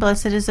women,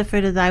 blessed is the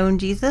fruit of thy womb,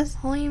 Jesus.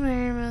 Holy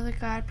Mary, Mother of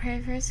God,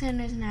 pray for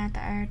sinners now at the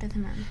hour of death.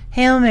 Amen.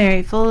 Hail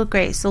Mary, full of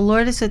grace, the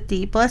Lord is with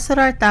thee. Blessed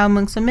art thou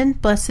amongst women,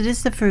 blessed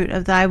is the fruit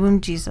of thy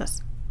womb,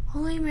 Jesus.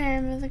 Holy Mary,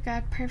 Mother of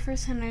God, pray for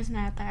sinners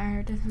now at the hour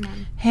of death.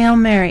 Amen. Hail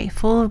Mary,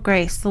 full of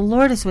grace, the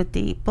Lord is with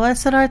thee.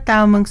 Blessed art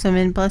thou amongst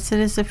women, blessed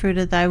is the fruit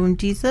of thy womb,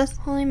 Jesus.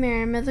 Holy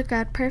Mary, Mother of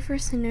God, pray for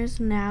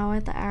sinners now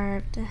at the hour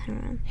of death.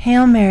 Amen.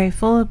 Hail Mary,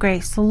 full of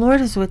grace, the Lord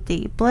is with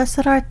thee.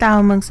 Blessed art thou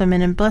amongst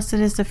women, and blessed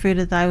is the fruit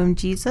of thy womb,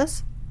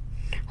 Jesus.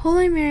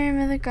 Holy Mary,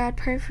 Mother of God,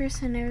 pray for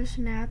sinners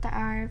now at the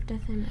hour of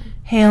death. Amen.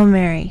 Hail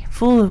Mary,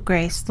 full of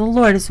grace, the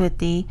Lord is with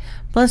thee.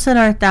 Blessed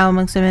art thou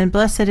amongst women,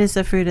 blessed is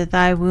the fruit of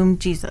thy womb,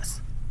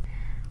 Jesus.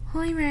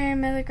 Holy Mary,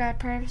 Mother of God,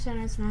 pray for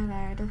sinners now at the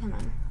hour of death.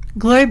 Amen.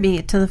 Glory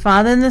be to the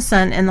Father, and the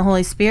Son, and the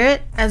Holy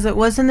Spirit, as it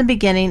was in the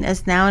beginning,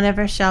 as now and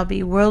ever shall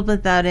be, world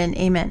without end.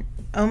 Amen.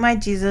 O my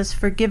Jesus,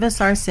 forgive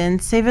us our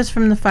sins, save us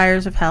from the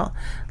fires of hell.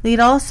 Lead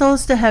all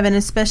souls to heaven,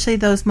 especially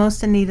those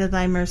most in need of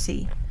thy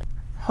mercy.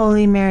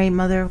 Holy Mary,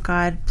 Mother of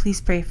God,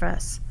 please pray for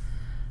us.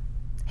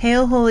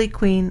 Hail, Holy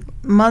Queen,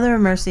 Mother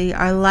of Mercy,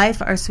 our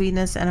life, our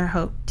sweetness, and our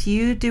hope. To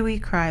you do we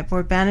cry,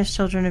 poor banished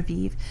children of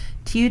Eve.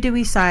 To you do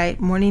we sigh,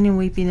 mourning and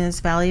weeping in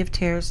this valley of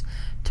tears.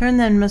 Turn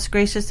then, most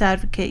gracious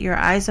Advocate, your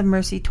eyes of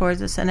mercy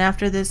towards us, and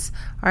after this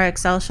our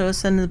exile show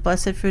us unto the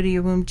blessed fruit of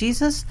your womb,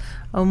 Jesus.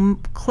 O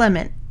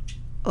clement,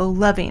 O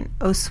loving,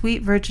 O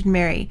sweet Virgin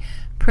Mary,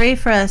 pray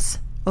for us,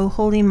 O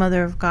Holy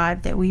Mother of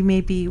God, that we may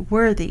be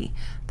worthy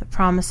the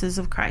promises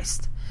of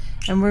Christ.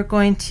 And we're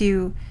going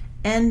to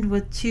end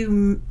with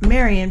two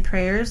Marian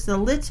prayers, the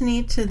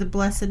Litany to the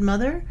Blessed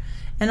Mother,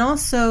 and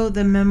also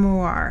the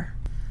Memoir.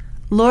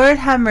 Lord,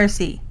 have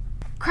mercy.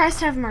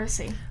 Christ, have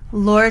mercy.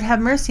 Lord, have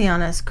mercy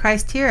on us.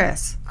 Christ, hear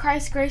us.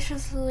 Christ,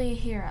 graciously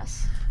hear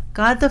us.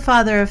 God the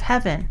Father of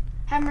heaven,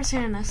 Have mercy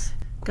on us.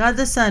 God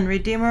the Son,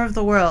 Redeemer of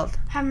the world,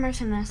 Have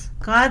mercy on us.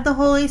 God the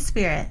Holy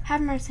Spirit,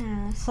 Have mercy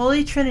on us.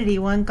 Holy Trinity,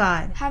 one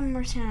God, Have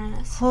mercy on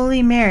us.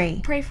 Holy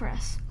Mary, Pray for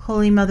us.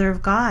 Holy Mother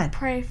of God,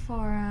 Pray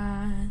for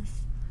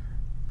us.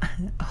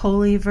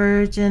 Holy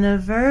Virgin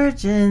of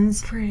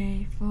Virgins,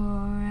 Pray for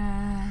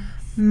us.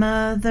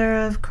 Mother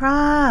of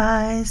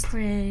Christ,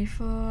 Pray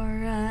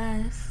for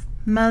us.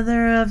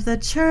 Mother of the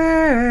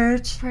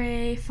Church,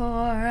 Pray for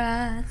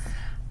us.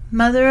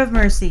 Mother of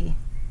Mercy,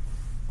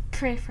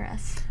 Pray for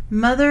us.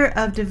 Mother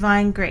of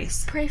Divine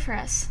Grace, Pray for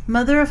us.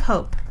 Mother of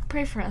Hope,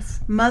 Pray for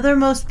us. Mother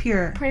most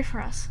pure, Pray for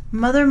us.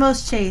 Mother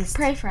most chaste,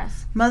 Pray for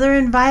us. Mother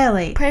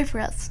inviolate, Pray for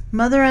us.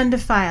 Mother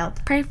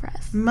undefiled, Pray for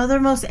us. Mother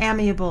most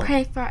amiable,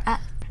 Pray for us.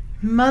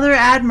 Mother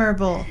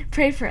admirable,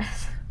 Pray for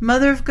us.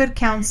 Mother of good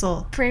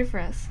counsel, Pray for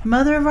us.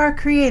 Mother of our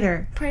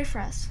Creator, Pray for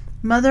us.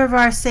 Mother of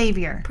our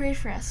Savior, Pray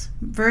for us.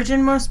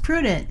 Virgin most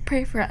prudent,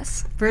 Pray for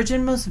us.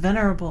 Virgin most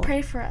venerable,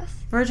 Pray for us.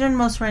 Virgin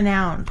most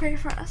renowned, Pray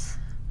for us.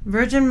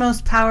 Virgin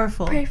most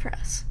powerful, Pray for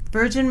us.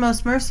 Virgin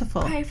most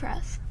merciful, Pray for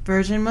us.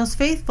 Virgin most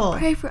faithful,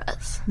 Pray for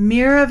us.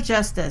 Mirror of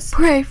justice,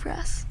 Pray for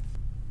us.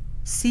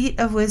 Seat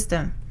of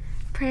wisdom,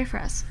 Pray for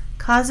us.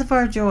 Cause of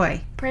our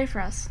joy, Pray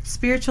for us.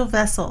 Spiritual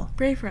vessel,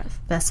 Pray for us.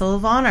 Vessel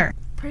of honor,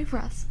 Pray for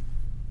us.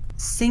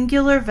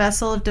 Singular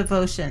vessel of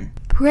devotion,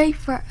 Pray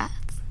for us.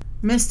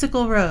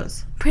 Mystical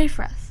rose, Pray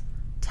for us.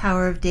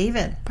 Tower of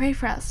David, Pray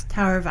for us.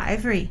 Tower of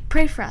ivory,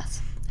 Pray for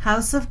us.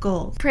 House of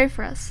gold, Pray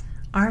for us.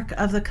 Ark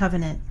of the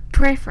covenant,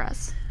 Pray for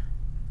us.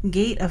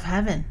 Gate of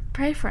heaven,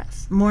 Pray for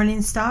us.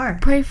 Morning star,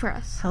 Pray for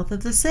us. Health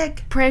of the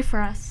sick, Pray for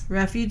us.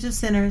 Refuge of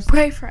sinners,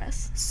 Pray for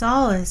us.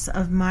 Solace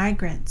of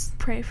migrants,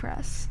 Pray for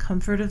us.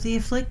 Comfort of the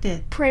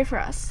afflicted, Pray for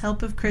us.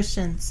 Help of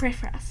Christians, Pray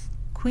for us.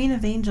 Queen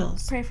of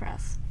angels, Pray for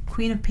us.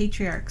 Queen of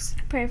patriarchs,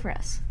 Pray for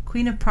us.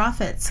 Queen of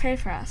prophets, Pray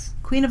for us.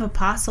 Queen of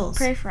apostles,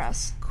 Pray for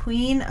us.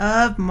 Queen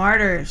of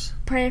martyrs,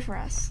 Pray for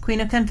us. Queen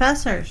of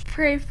confessors,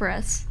 Pray for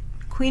us.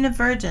 Queen of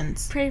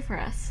virgins, Pray for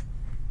us.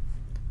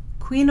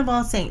 Queen of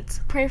all saints,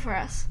 Pray for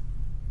us.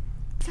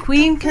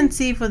 Queen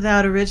conceived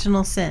without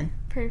original sin,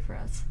 Pray for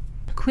us.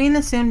 Queen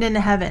assumed into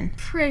heaven,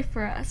 Pray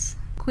for us.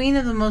 Queen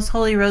of the most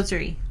holy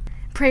rosary,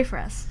 Pray for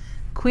us.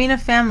 Queen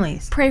of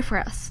families, Pray for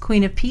us.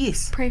 Queen of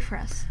peace, Pray for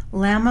us.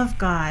 Lamb of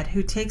God,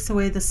 who takes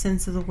away the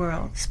sins of the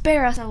world.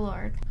 Spare us, O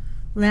Lord.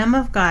 Lamb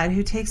of God,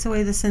 who takes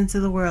away the sins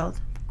of the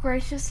world.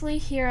 Graciously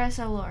hear us,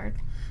 O Lord.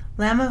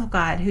 Lamb of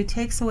God, who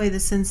takes away the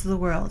sins of the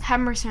world.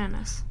 Have mercy on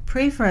us,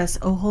 Pray for us,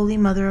 O Holy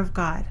Mother of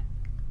God.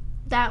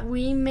 that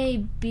we may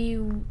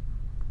be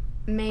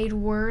made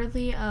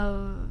worthy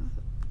of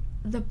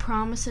the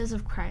promises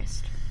of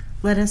Christ.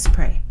 Let us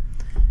pray.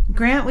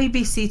 Grant, we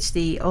beseech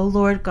thee, O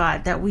Lord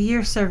God, that we,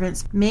 your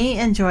servants, may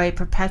enjoy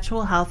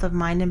perpetual health of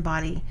mind and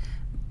body,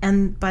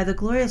 and by the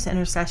glorious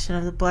intercession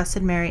of the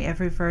Blessed Mary,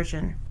 every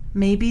Virgin,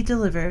 may be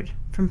delivered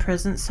from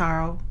present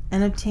sorrow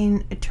and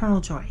obtain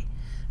eternal joy.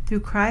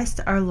 Through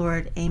Christ our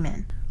Lord.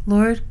 Amen.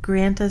 Lord,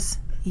 grant us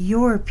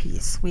your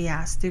peace, we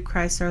ask, through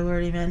Christ our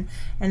Lord. Amen.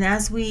 And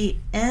as we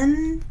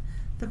end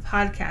the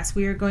podcast,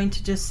 we are going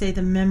to just say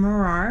the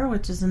Memorare,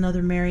 which is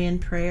another Marian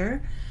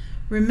prayer.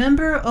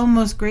 Remember, O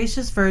most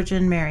gracious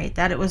Virgin Mary,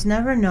 that it was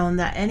never known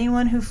that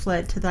anyone who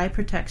fled to thy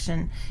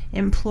protection,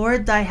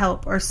 implored thy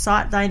help, or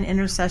sought thine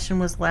intercession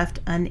was left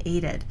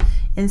unaided.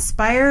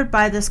 Inspired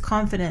by this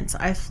confidence,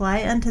 I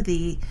fly unto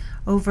thee,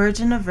 O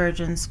Virgin of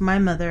Virgins, my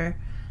Mother.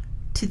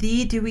 To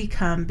thee do we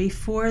come,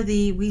 before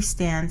thee we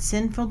stand,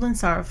 sinful and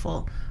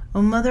sorrowful.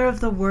 O Mother of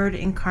the Word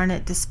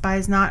incarnate,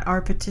 despise not our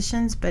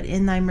petitions, but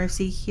in thy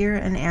mercy hear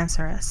and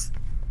answer us.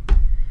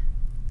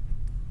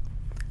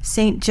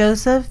 Saint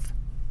Joseph,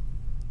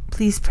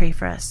 please pray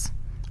for us.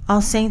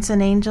 All saints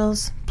and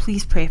angels,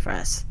 please pray for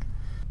us.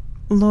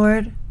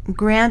 Lord,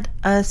 grant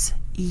us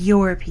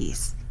your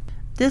peace.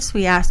 This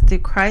we ask through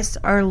Christ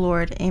our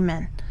Lord.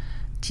 Amen.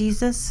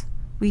 Jesus,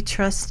 we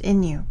trust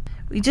in you.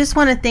 We just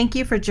want to thank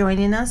you for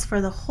joining us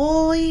for the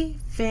Holy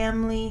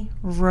Family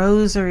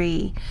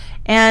Rosary.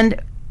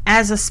 And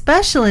as a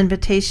special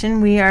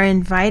invitation, we are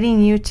inviting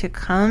you to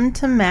come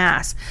to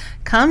Mass.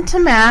 Come to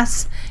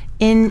Mass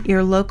in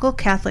your local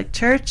Catholic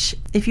church.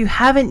 If you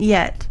haven't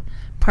yet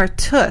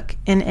partook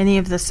in any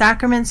of the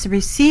sacraments,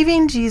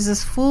 receiving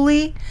Jesus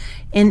fully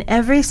in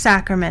every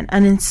sacrament,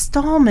 an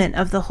installment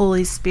of the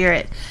Holy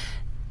Spirit,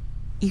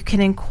 you can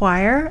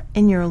inquire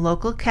in your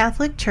local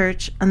Catholic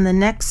church on the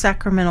next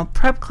sacramental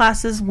prep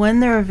classes,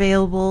 when they're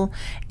available,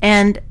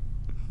 and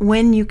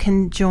when you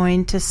can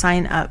join to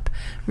sign up.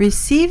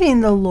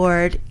 Receiving the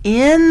Lord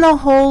in the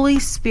Holy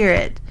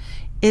Spirit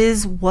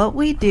is what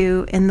we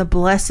do in the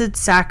blessed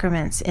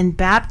sacraments. In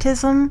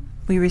baptism,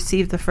 we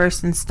receive the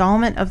first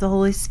installment of the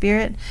Holy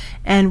Spirit,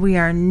 and we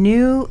are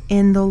new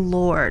in the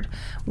Lord.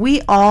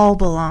 We all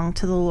belong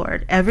to the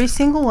Lord, every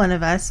single one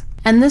of us.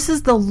 And this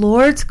is the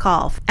Lord's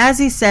call. As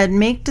he said,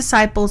 make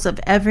disciples of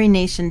every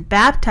nation,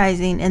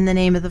 baptizing in the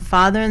name of the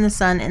Father and the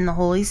Son and the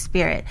Holy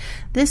Spirit.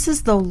 This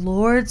is the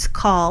Lord's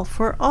call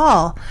for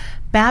all.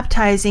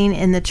 Baptizing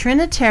in the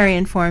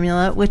Trinitarian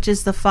formula, which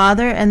is the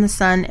Father and the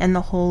Son and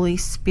the Holy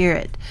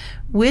Spirit,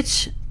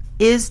 which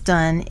is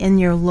done in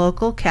your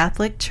local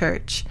Catholic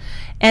church.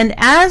 And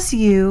as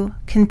you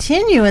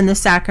continue in the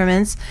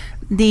sacraments,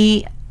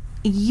 the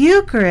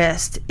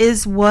Eucharist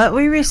is what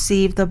we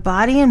receive, the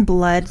body and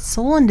blood,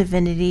 soul and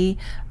divinity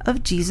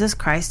of Jesus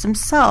Christ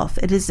himself.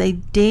 It is a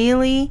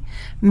daily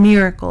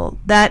miracle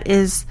that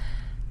is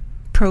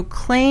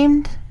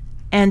proclaimed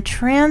and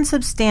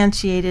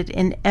transubstantiated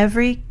in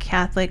every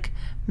Catholic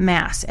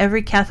Mass,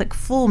 every Catholic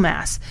full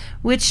Mass,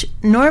 which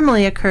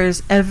normally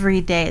occurs every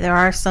day. There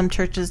are some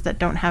churches that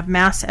don't have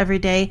Mass every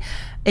day.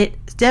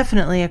 It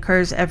definitely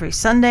occurs every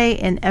Sunday,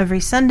 in every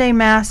Sunday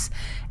Mass,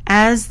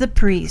 as the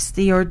priest,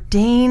 the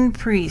ordained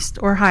priest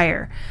or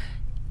higher,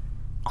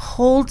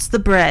 holds the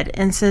bread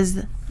and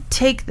says,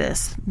 take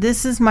this.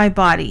 This is my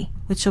body,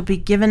 which will be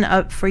given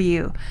up for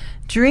you.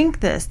 Drink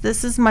this.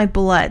 This is my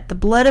blood, the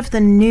blood of the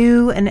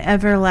new and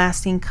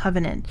everlasting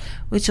covenant,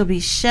 which will be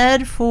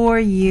shed for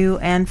you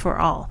and for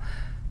all.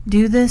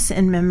 Do this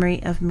in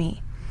memory of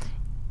me.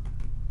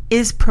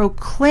 Is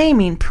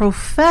proclaiming,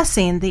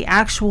 professing the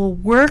actual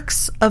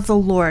works of the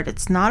Lord.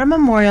 It's not a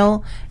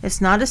memorial. It's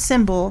not a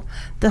symbol.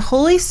 The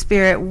Holy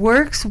Spirit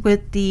works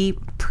with the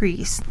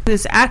priest, who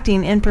is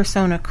acting in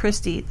persona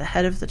Christi, the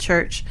head of the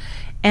church.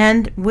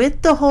 And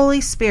with the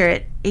Holy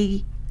Spirit,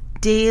 a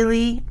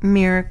daily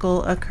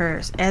miracle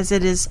occurs as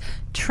it is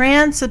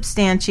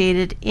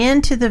transubstantiated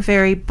into the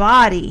very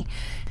body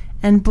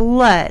and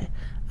blood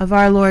of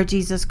our Lord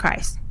Jesus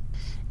Christ.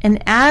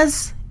 And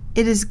as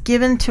it is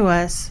given to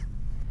us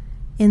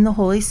in the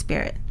Holy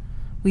Spirit,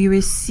 we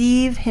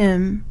receive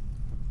him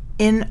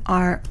in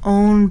our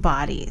own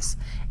bodies,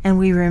 and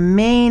we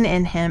remain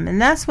in him.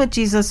 And that's what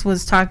Jesus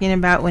was talking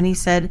about when he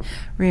said,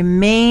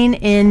 remain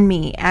in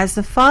me. As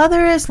the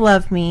Father has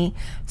loved me,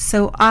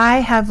 so I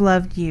have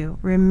loved you.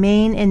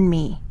 Remain in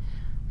me.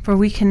 For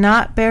we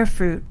cannot bear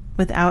fruit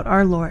without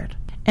our Lord.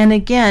 And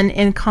again,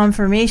 in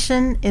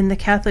confirmation in the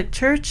Catholic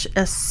Church,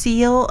 a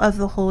seal of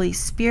the Holy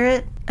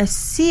Spirit, a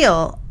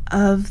seal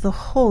of the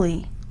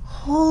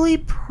holy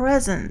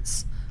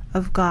presence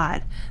of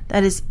God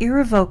that is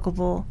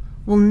irrevocable,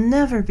 will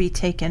never be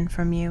taken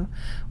from you,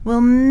 will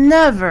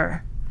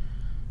never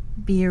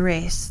be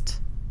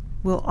erased,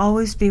 will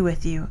always be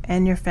with you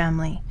and your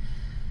family.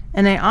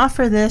 and I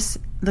offer this,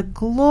 the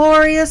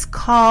glorious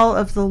call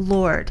of the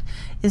Lord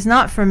is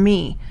not from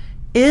me,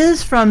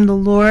 is from the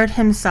Lord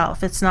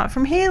himself. It's not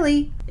from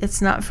Haley.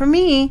 It's not from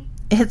me.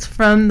 It's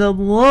from the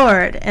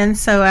Lord. And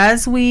so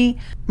as we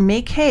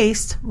make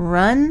haste,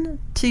 run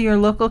to your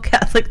local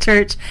Catholic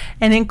church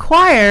and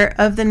inquire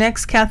of the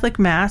next Catholic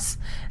Mass,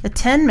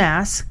 attend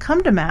Mass,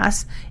 come to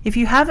Mass. If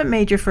you haven't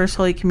made your first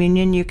Holy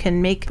Communion, you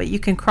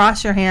can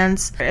cross your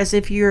hands as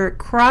if you're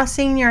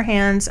crossing your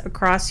hands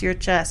across your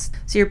chest.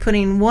 So you're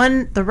putting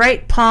the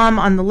right palm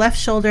on the left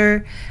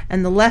shoulder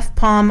and the left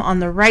palm on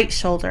the right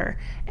shoulder.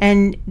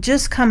 And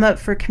just come up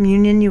for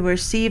communion. You will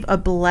receive a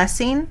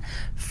blessing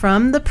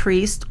from the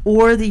priest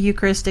or the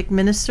Eucharistic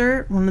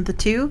minister, one of the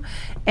two,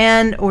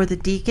 or the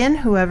deacon,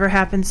 whoever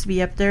happens to be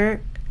up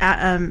there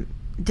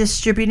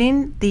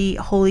distributing the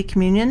Holy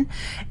Communion,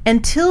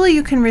 until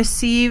you can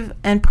receive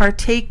and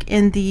partake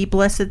in the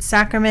Blessed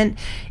Sacrament.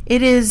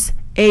 It is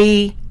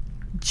a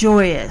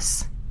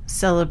joyous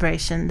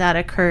celebration that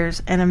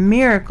occurs and a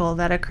miracle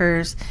that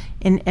occurs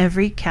in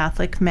every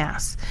Catholic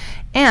Mass.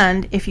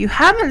 And if you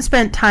haven't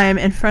spent time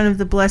in front of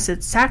the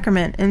Blessed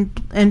Sacrament,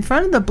 in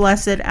front of the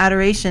Blessed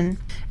Adoration,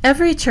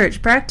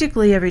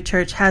 practically every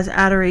church has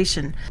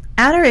adoration.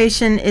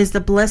 Adoration is the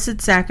Blessed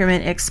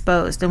Sacrament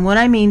exposed. And what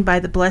I mean by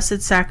the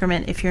Blessed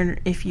Sacrament,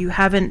 if you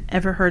haven't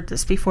ever heard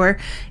this before,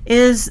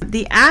 is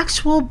the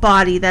actual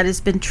body that has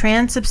been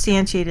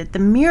transubstantiated. The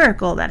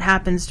miracle that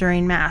happens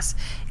during Mass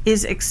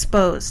is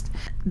exposed.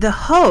 The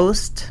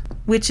host,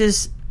 which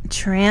is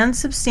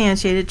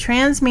transubstantiated.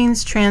 Trans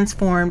means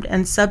transformed,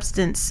 and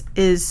substance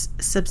is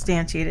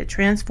substantiated.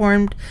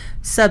 Transformed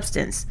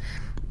substance.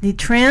 The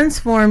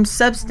transformed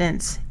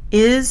substance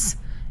is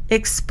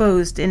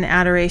exposed in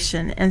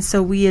adoration, and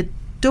so we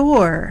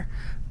adore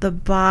the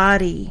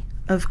body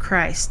of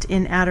Christ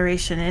in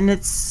adoration, and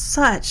it's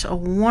such a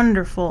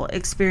wonderful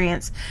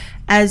experience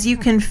as you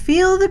can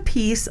feel the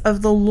peace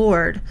of the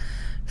Lord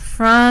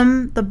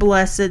from the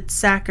Blessed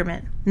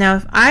Sacrament. Now,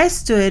 if I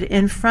stood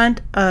in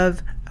front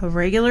of a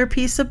regular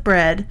piece of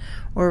bread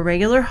or a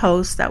regular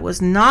host that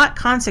was not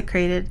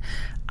consecrated,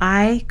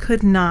 I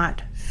could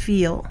not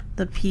feel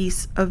the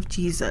peace of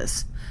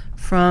Jesus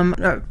from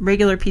a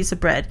regular piece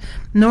of bread,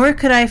 nor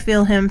could I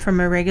feel him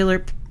from a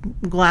regular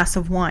glass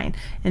of wine.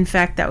 In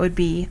fact, that would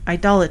be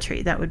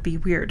idolatry. That would be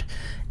weird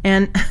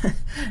and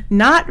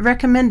not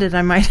recommended,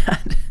 I might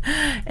add.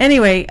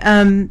 Anyway,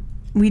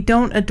 we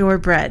don't adore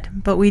bread,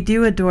 but we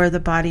do adore the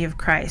body of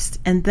Christ.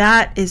 And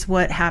that is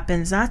what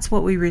happens. That's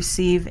what we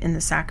receive in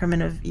the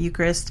sacrament of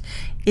Eucharist,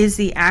 is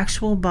the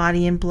actual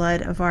body and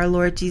blood of our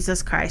Lord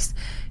Jesus Christ,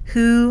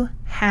 who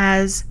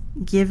has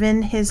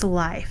given his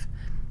life,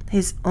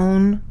 his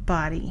own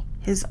body,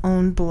 his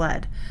own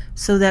blood,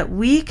 so that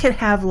we could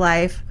have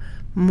life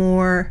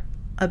more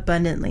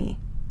abundantly.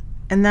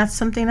 And that's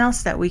something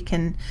else that we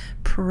can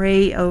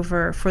pray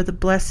over for the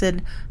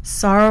blessed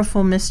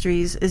sorrowful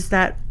mysteries, is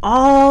that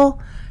all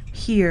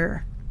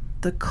hear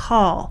the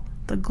call,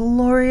 the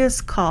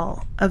glorious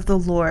call of the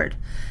Lord,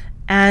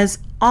 as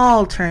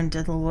all turn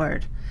to the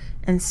Lord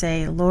and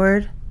say,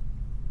 Lord,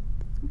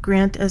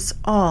 grant us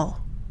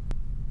all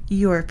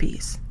your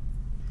peace.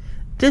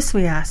 This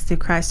we ask through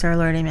Christ our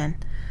Lord. Amen.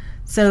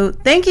 So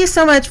thank you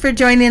so much for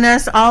joining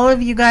us, all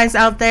of you guys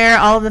out there,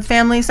 all of the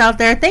families out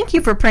there. Thank you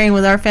for praying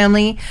with our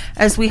family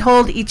as we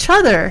hold each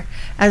other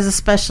as a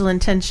special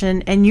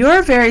intention. And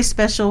your very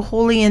special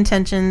holy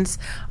intentions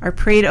are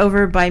prayed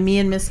over by me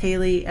and Miss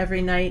Haley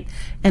every night.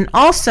 And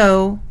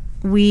also,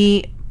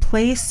 we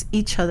place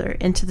each other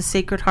into the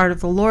Sacred Heart of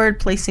the Lord,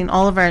 placing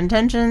all of our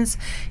intentions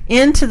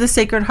into the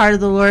Sacred Heart of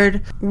the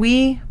Lord.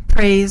 We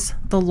praise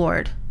the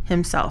Lord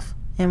himself,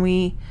 and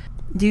we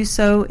do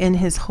so in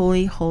his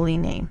holy, holy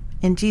name.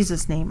 In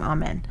Jesus' name,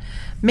 amen.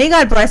 May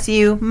God bless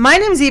you. My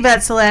name is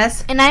Yvette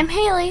Celeste. And I'm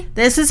Haley.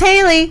 This is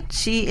Haley.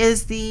 She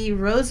is the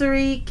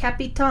Rosary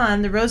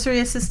Capitan, the Rosary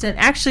Assistant.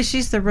 Actually,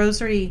 she's the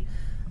Rosary,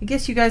 I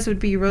guess you guys would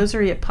be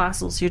Rosary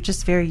Apostles. You're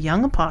just very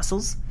young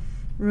apostles.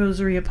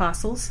 Rosary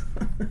Apostles.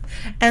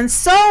 And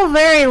so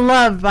very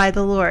loved by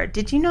the Lord.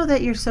 Did you know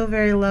that you're so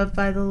very loved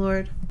by the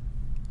Lord?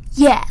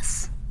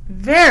 Yes.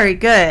 Very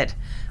good.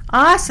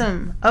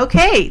 Awesome.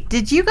 Okay.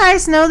 Did you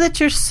guys know that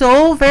you're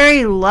so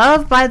very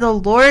loved by the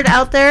Lord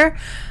out there?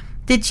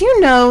 Did you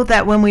know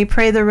that when we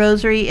pray the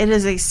rosary, it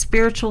is a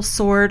spiritual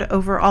sword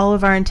over all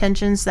of our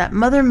intentions, that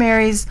Mother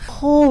Mary's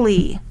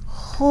holy,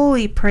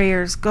 holy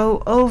prayers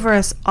go over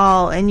us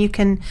all, and you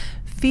can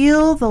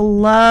feel the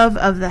love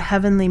of the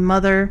Heavenly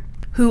Mother,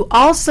 who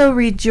also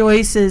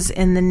rejoices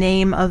in the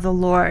name of the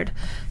Lord.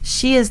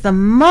 She is the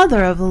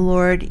mother of the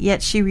Lord,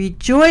 yet she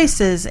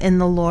rejoices in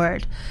the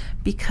Lord,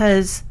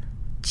 because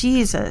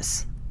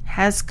Jesus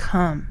has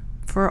come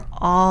for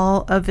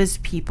all of his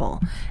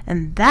people,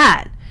 and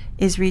that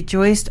is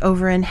rejoiced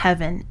over in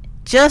heaven.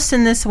 Just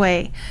in this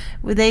way,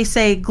 they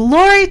say,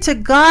 glory to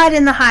God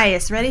in the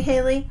highest. Ready,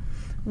 Haley?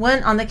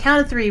 On the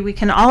count of 3, we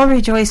can all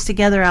rejoice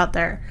together out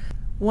there.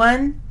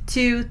 1,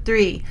 2,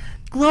 3.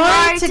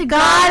 Glory to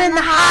God in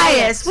the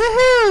highest.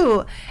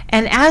 Woohoo!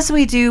 And as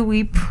we do,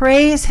 we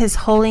praise his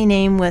holy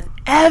name with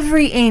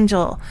every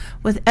angel,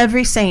 with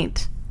every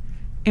saint,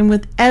 And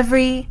with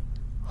every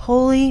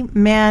holy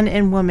man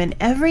and woman,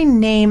 every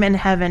name in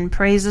heaven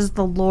praises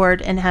the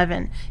Lord in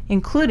heaven,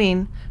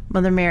 including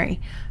Mother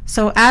Mary.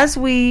 So as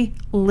we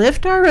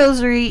lift our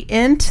rosary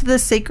into the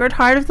Sacred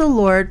Heart of the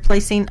Lord,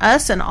 placing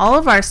us and all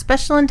of our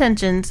special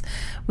intentions,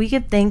 we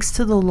give thanks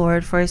to the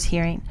Lord for his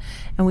hearing.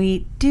 And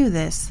we do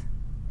this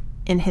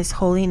in his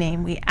holy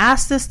name. We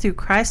ask this through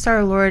Christ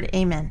our Lord.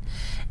 Amen.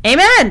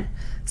 Amen.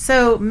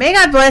 So may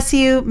God bless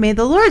you. May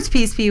the Lord's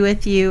peace be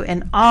with you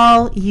and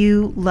all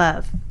you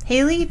love.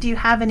 Haley, do you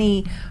have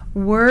any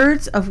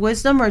words of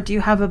wisdom, or do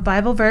you have a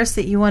Bible verse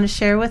that you want to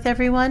share with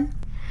everyone?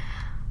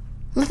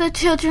 Let the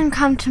children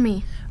come to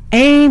me.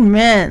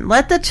 Amen.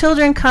 Let the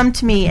children come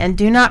to me, and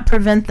do not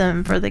prevent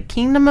them, for the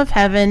kingdom of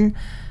heaven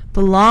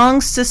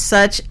belongs to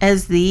such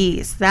as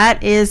these.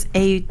 That is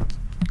a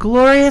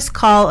glorious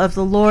call of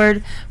the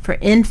Lord for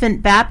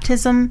infant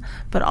baptism,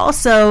 but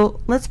also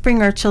let's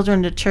bring our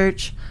children to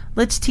church.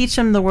 Let's teach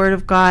them the Word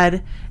of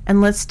God, and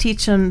let's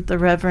teach them the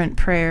reverent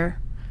prayer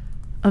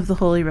of the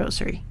Holy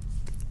Rosary.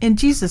 In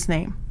Jesus'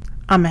 name,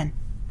 amen.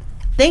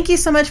 Thank you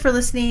so much for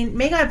listening.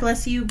 May God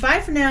bless you.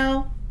 Bye for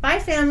now. Bye,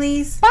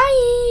 families.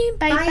 Bye.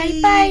 Bye. Bye.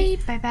 Bye.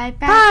 Bye. Bye.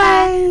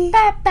 Bye.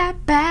 Bye. Bye.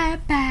 Bye.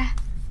 Bye.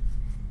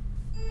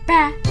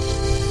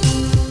 Bye.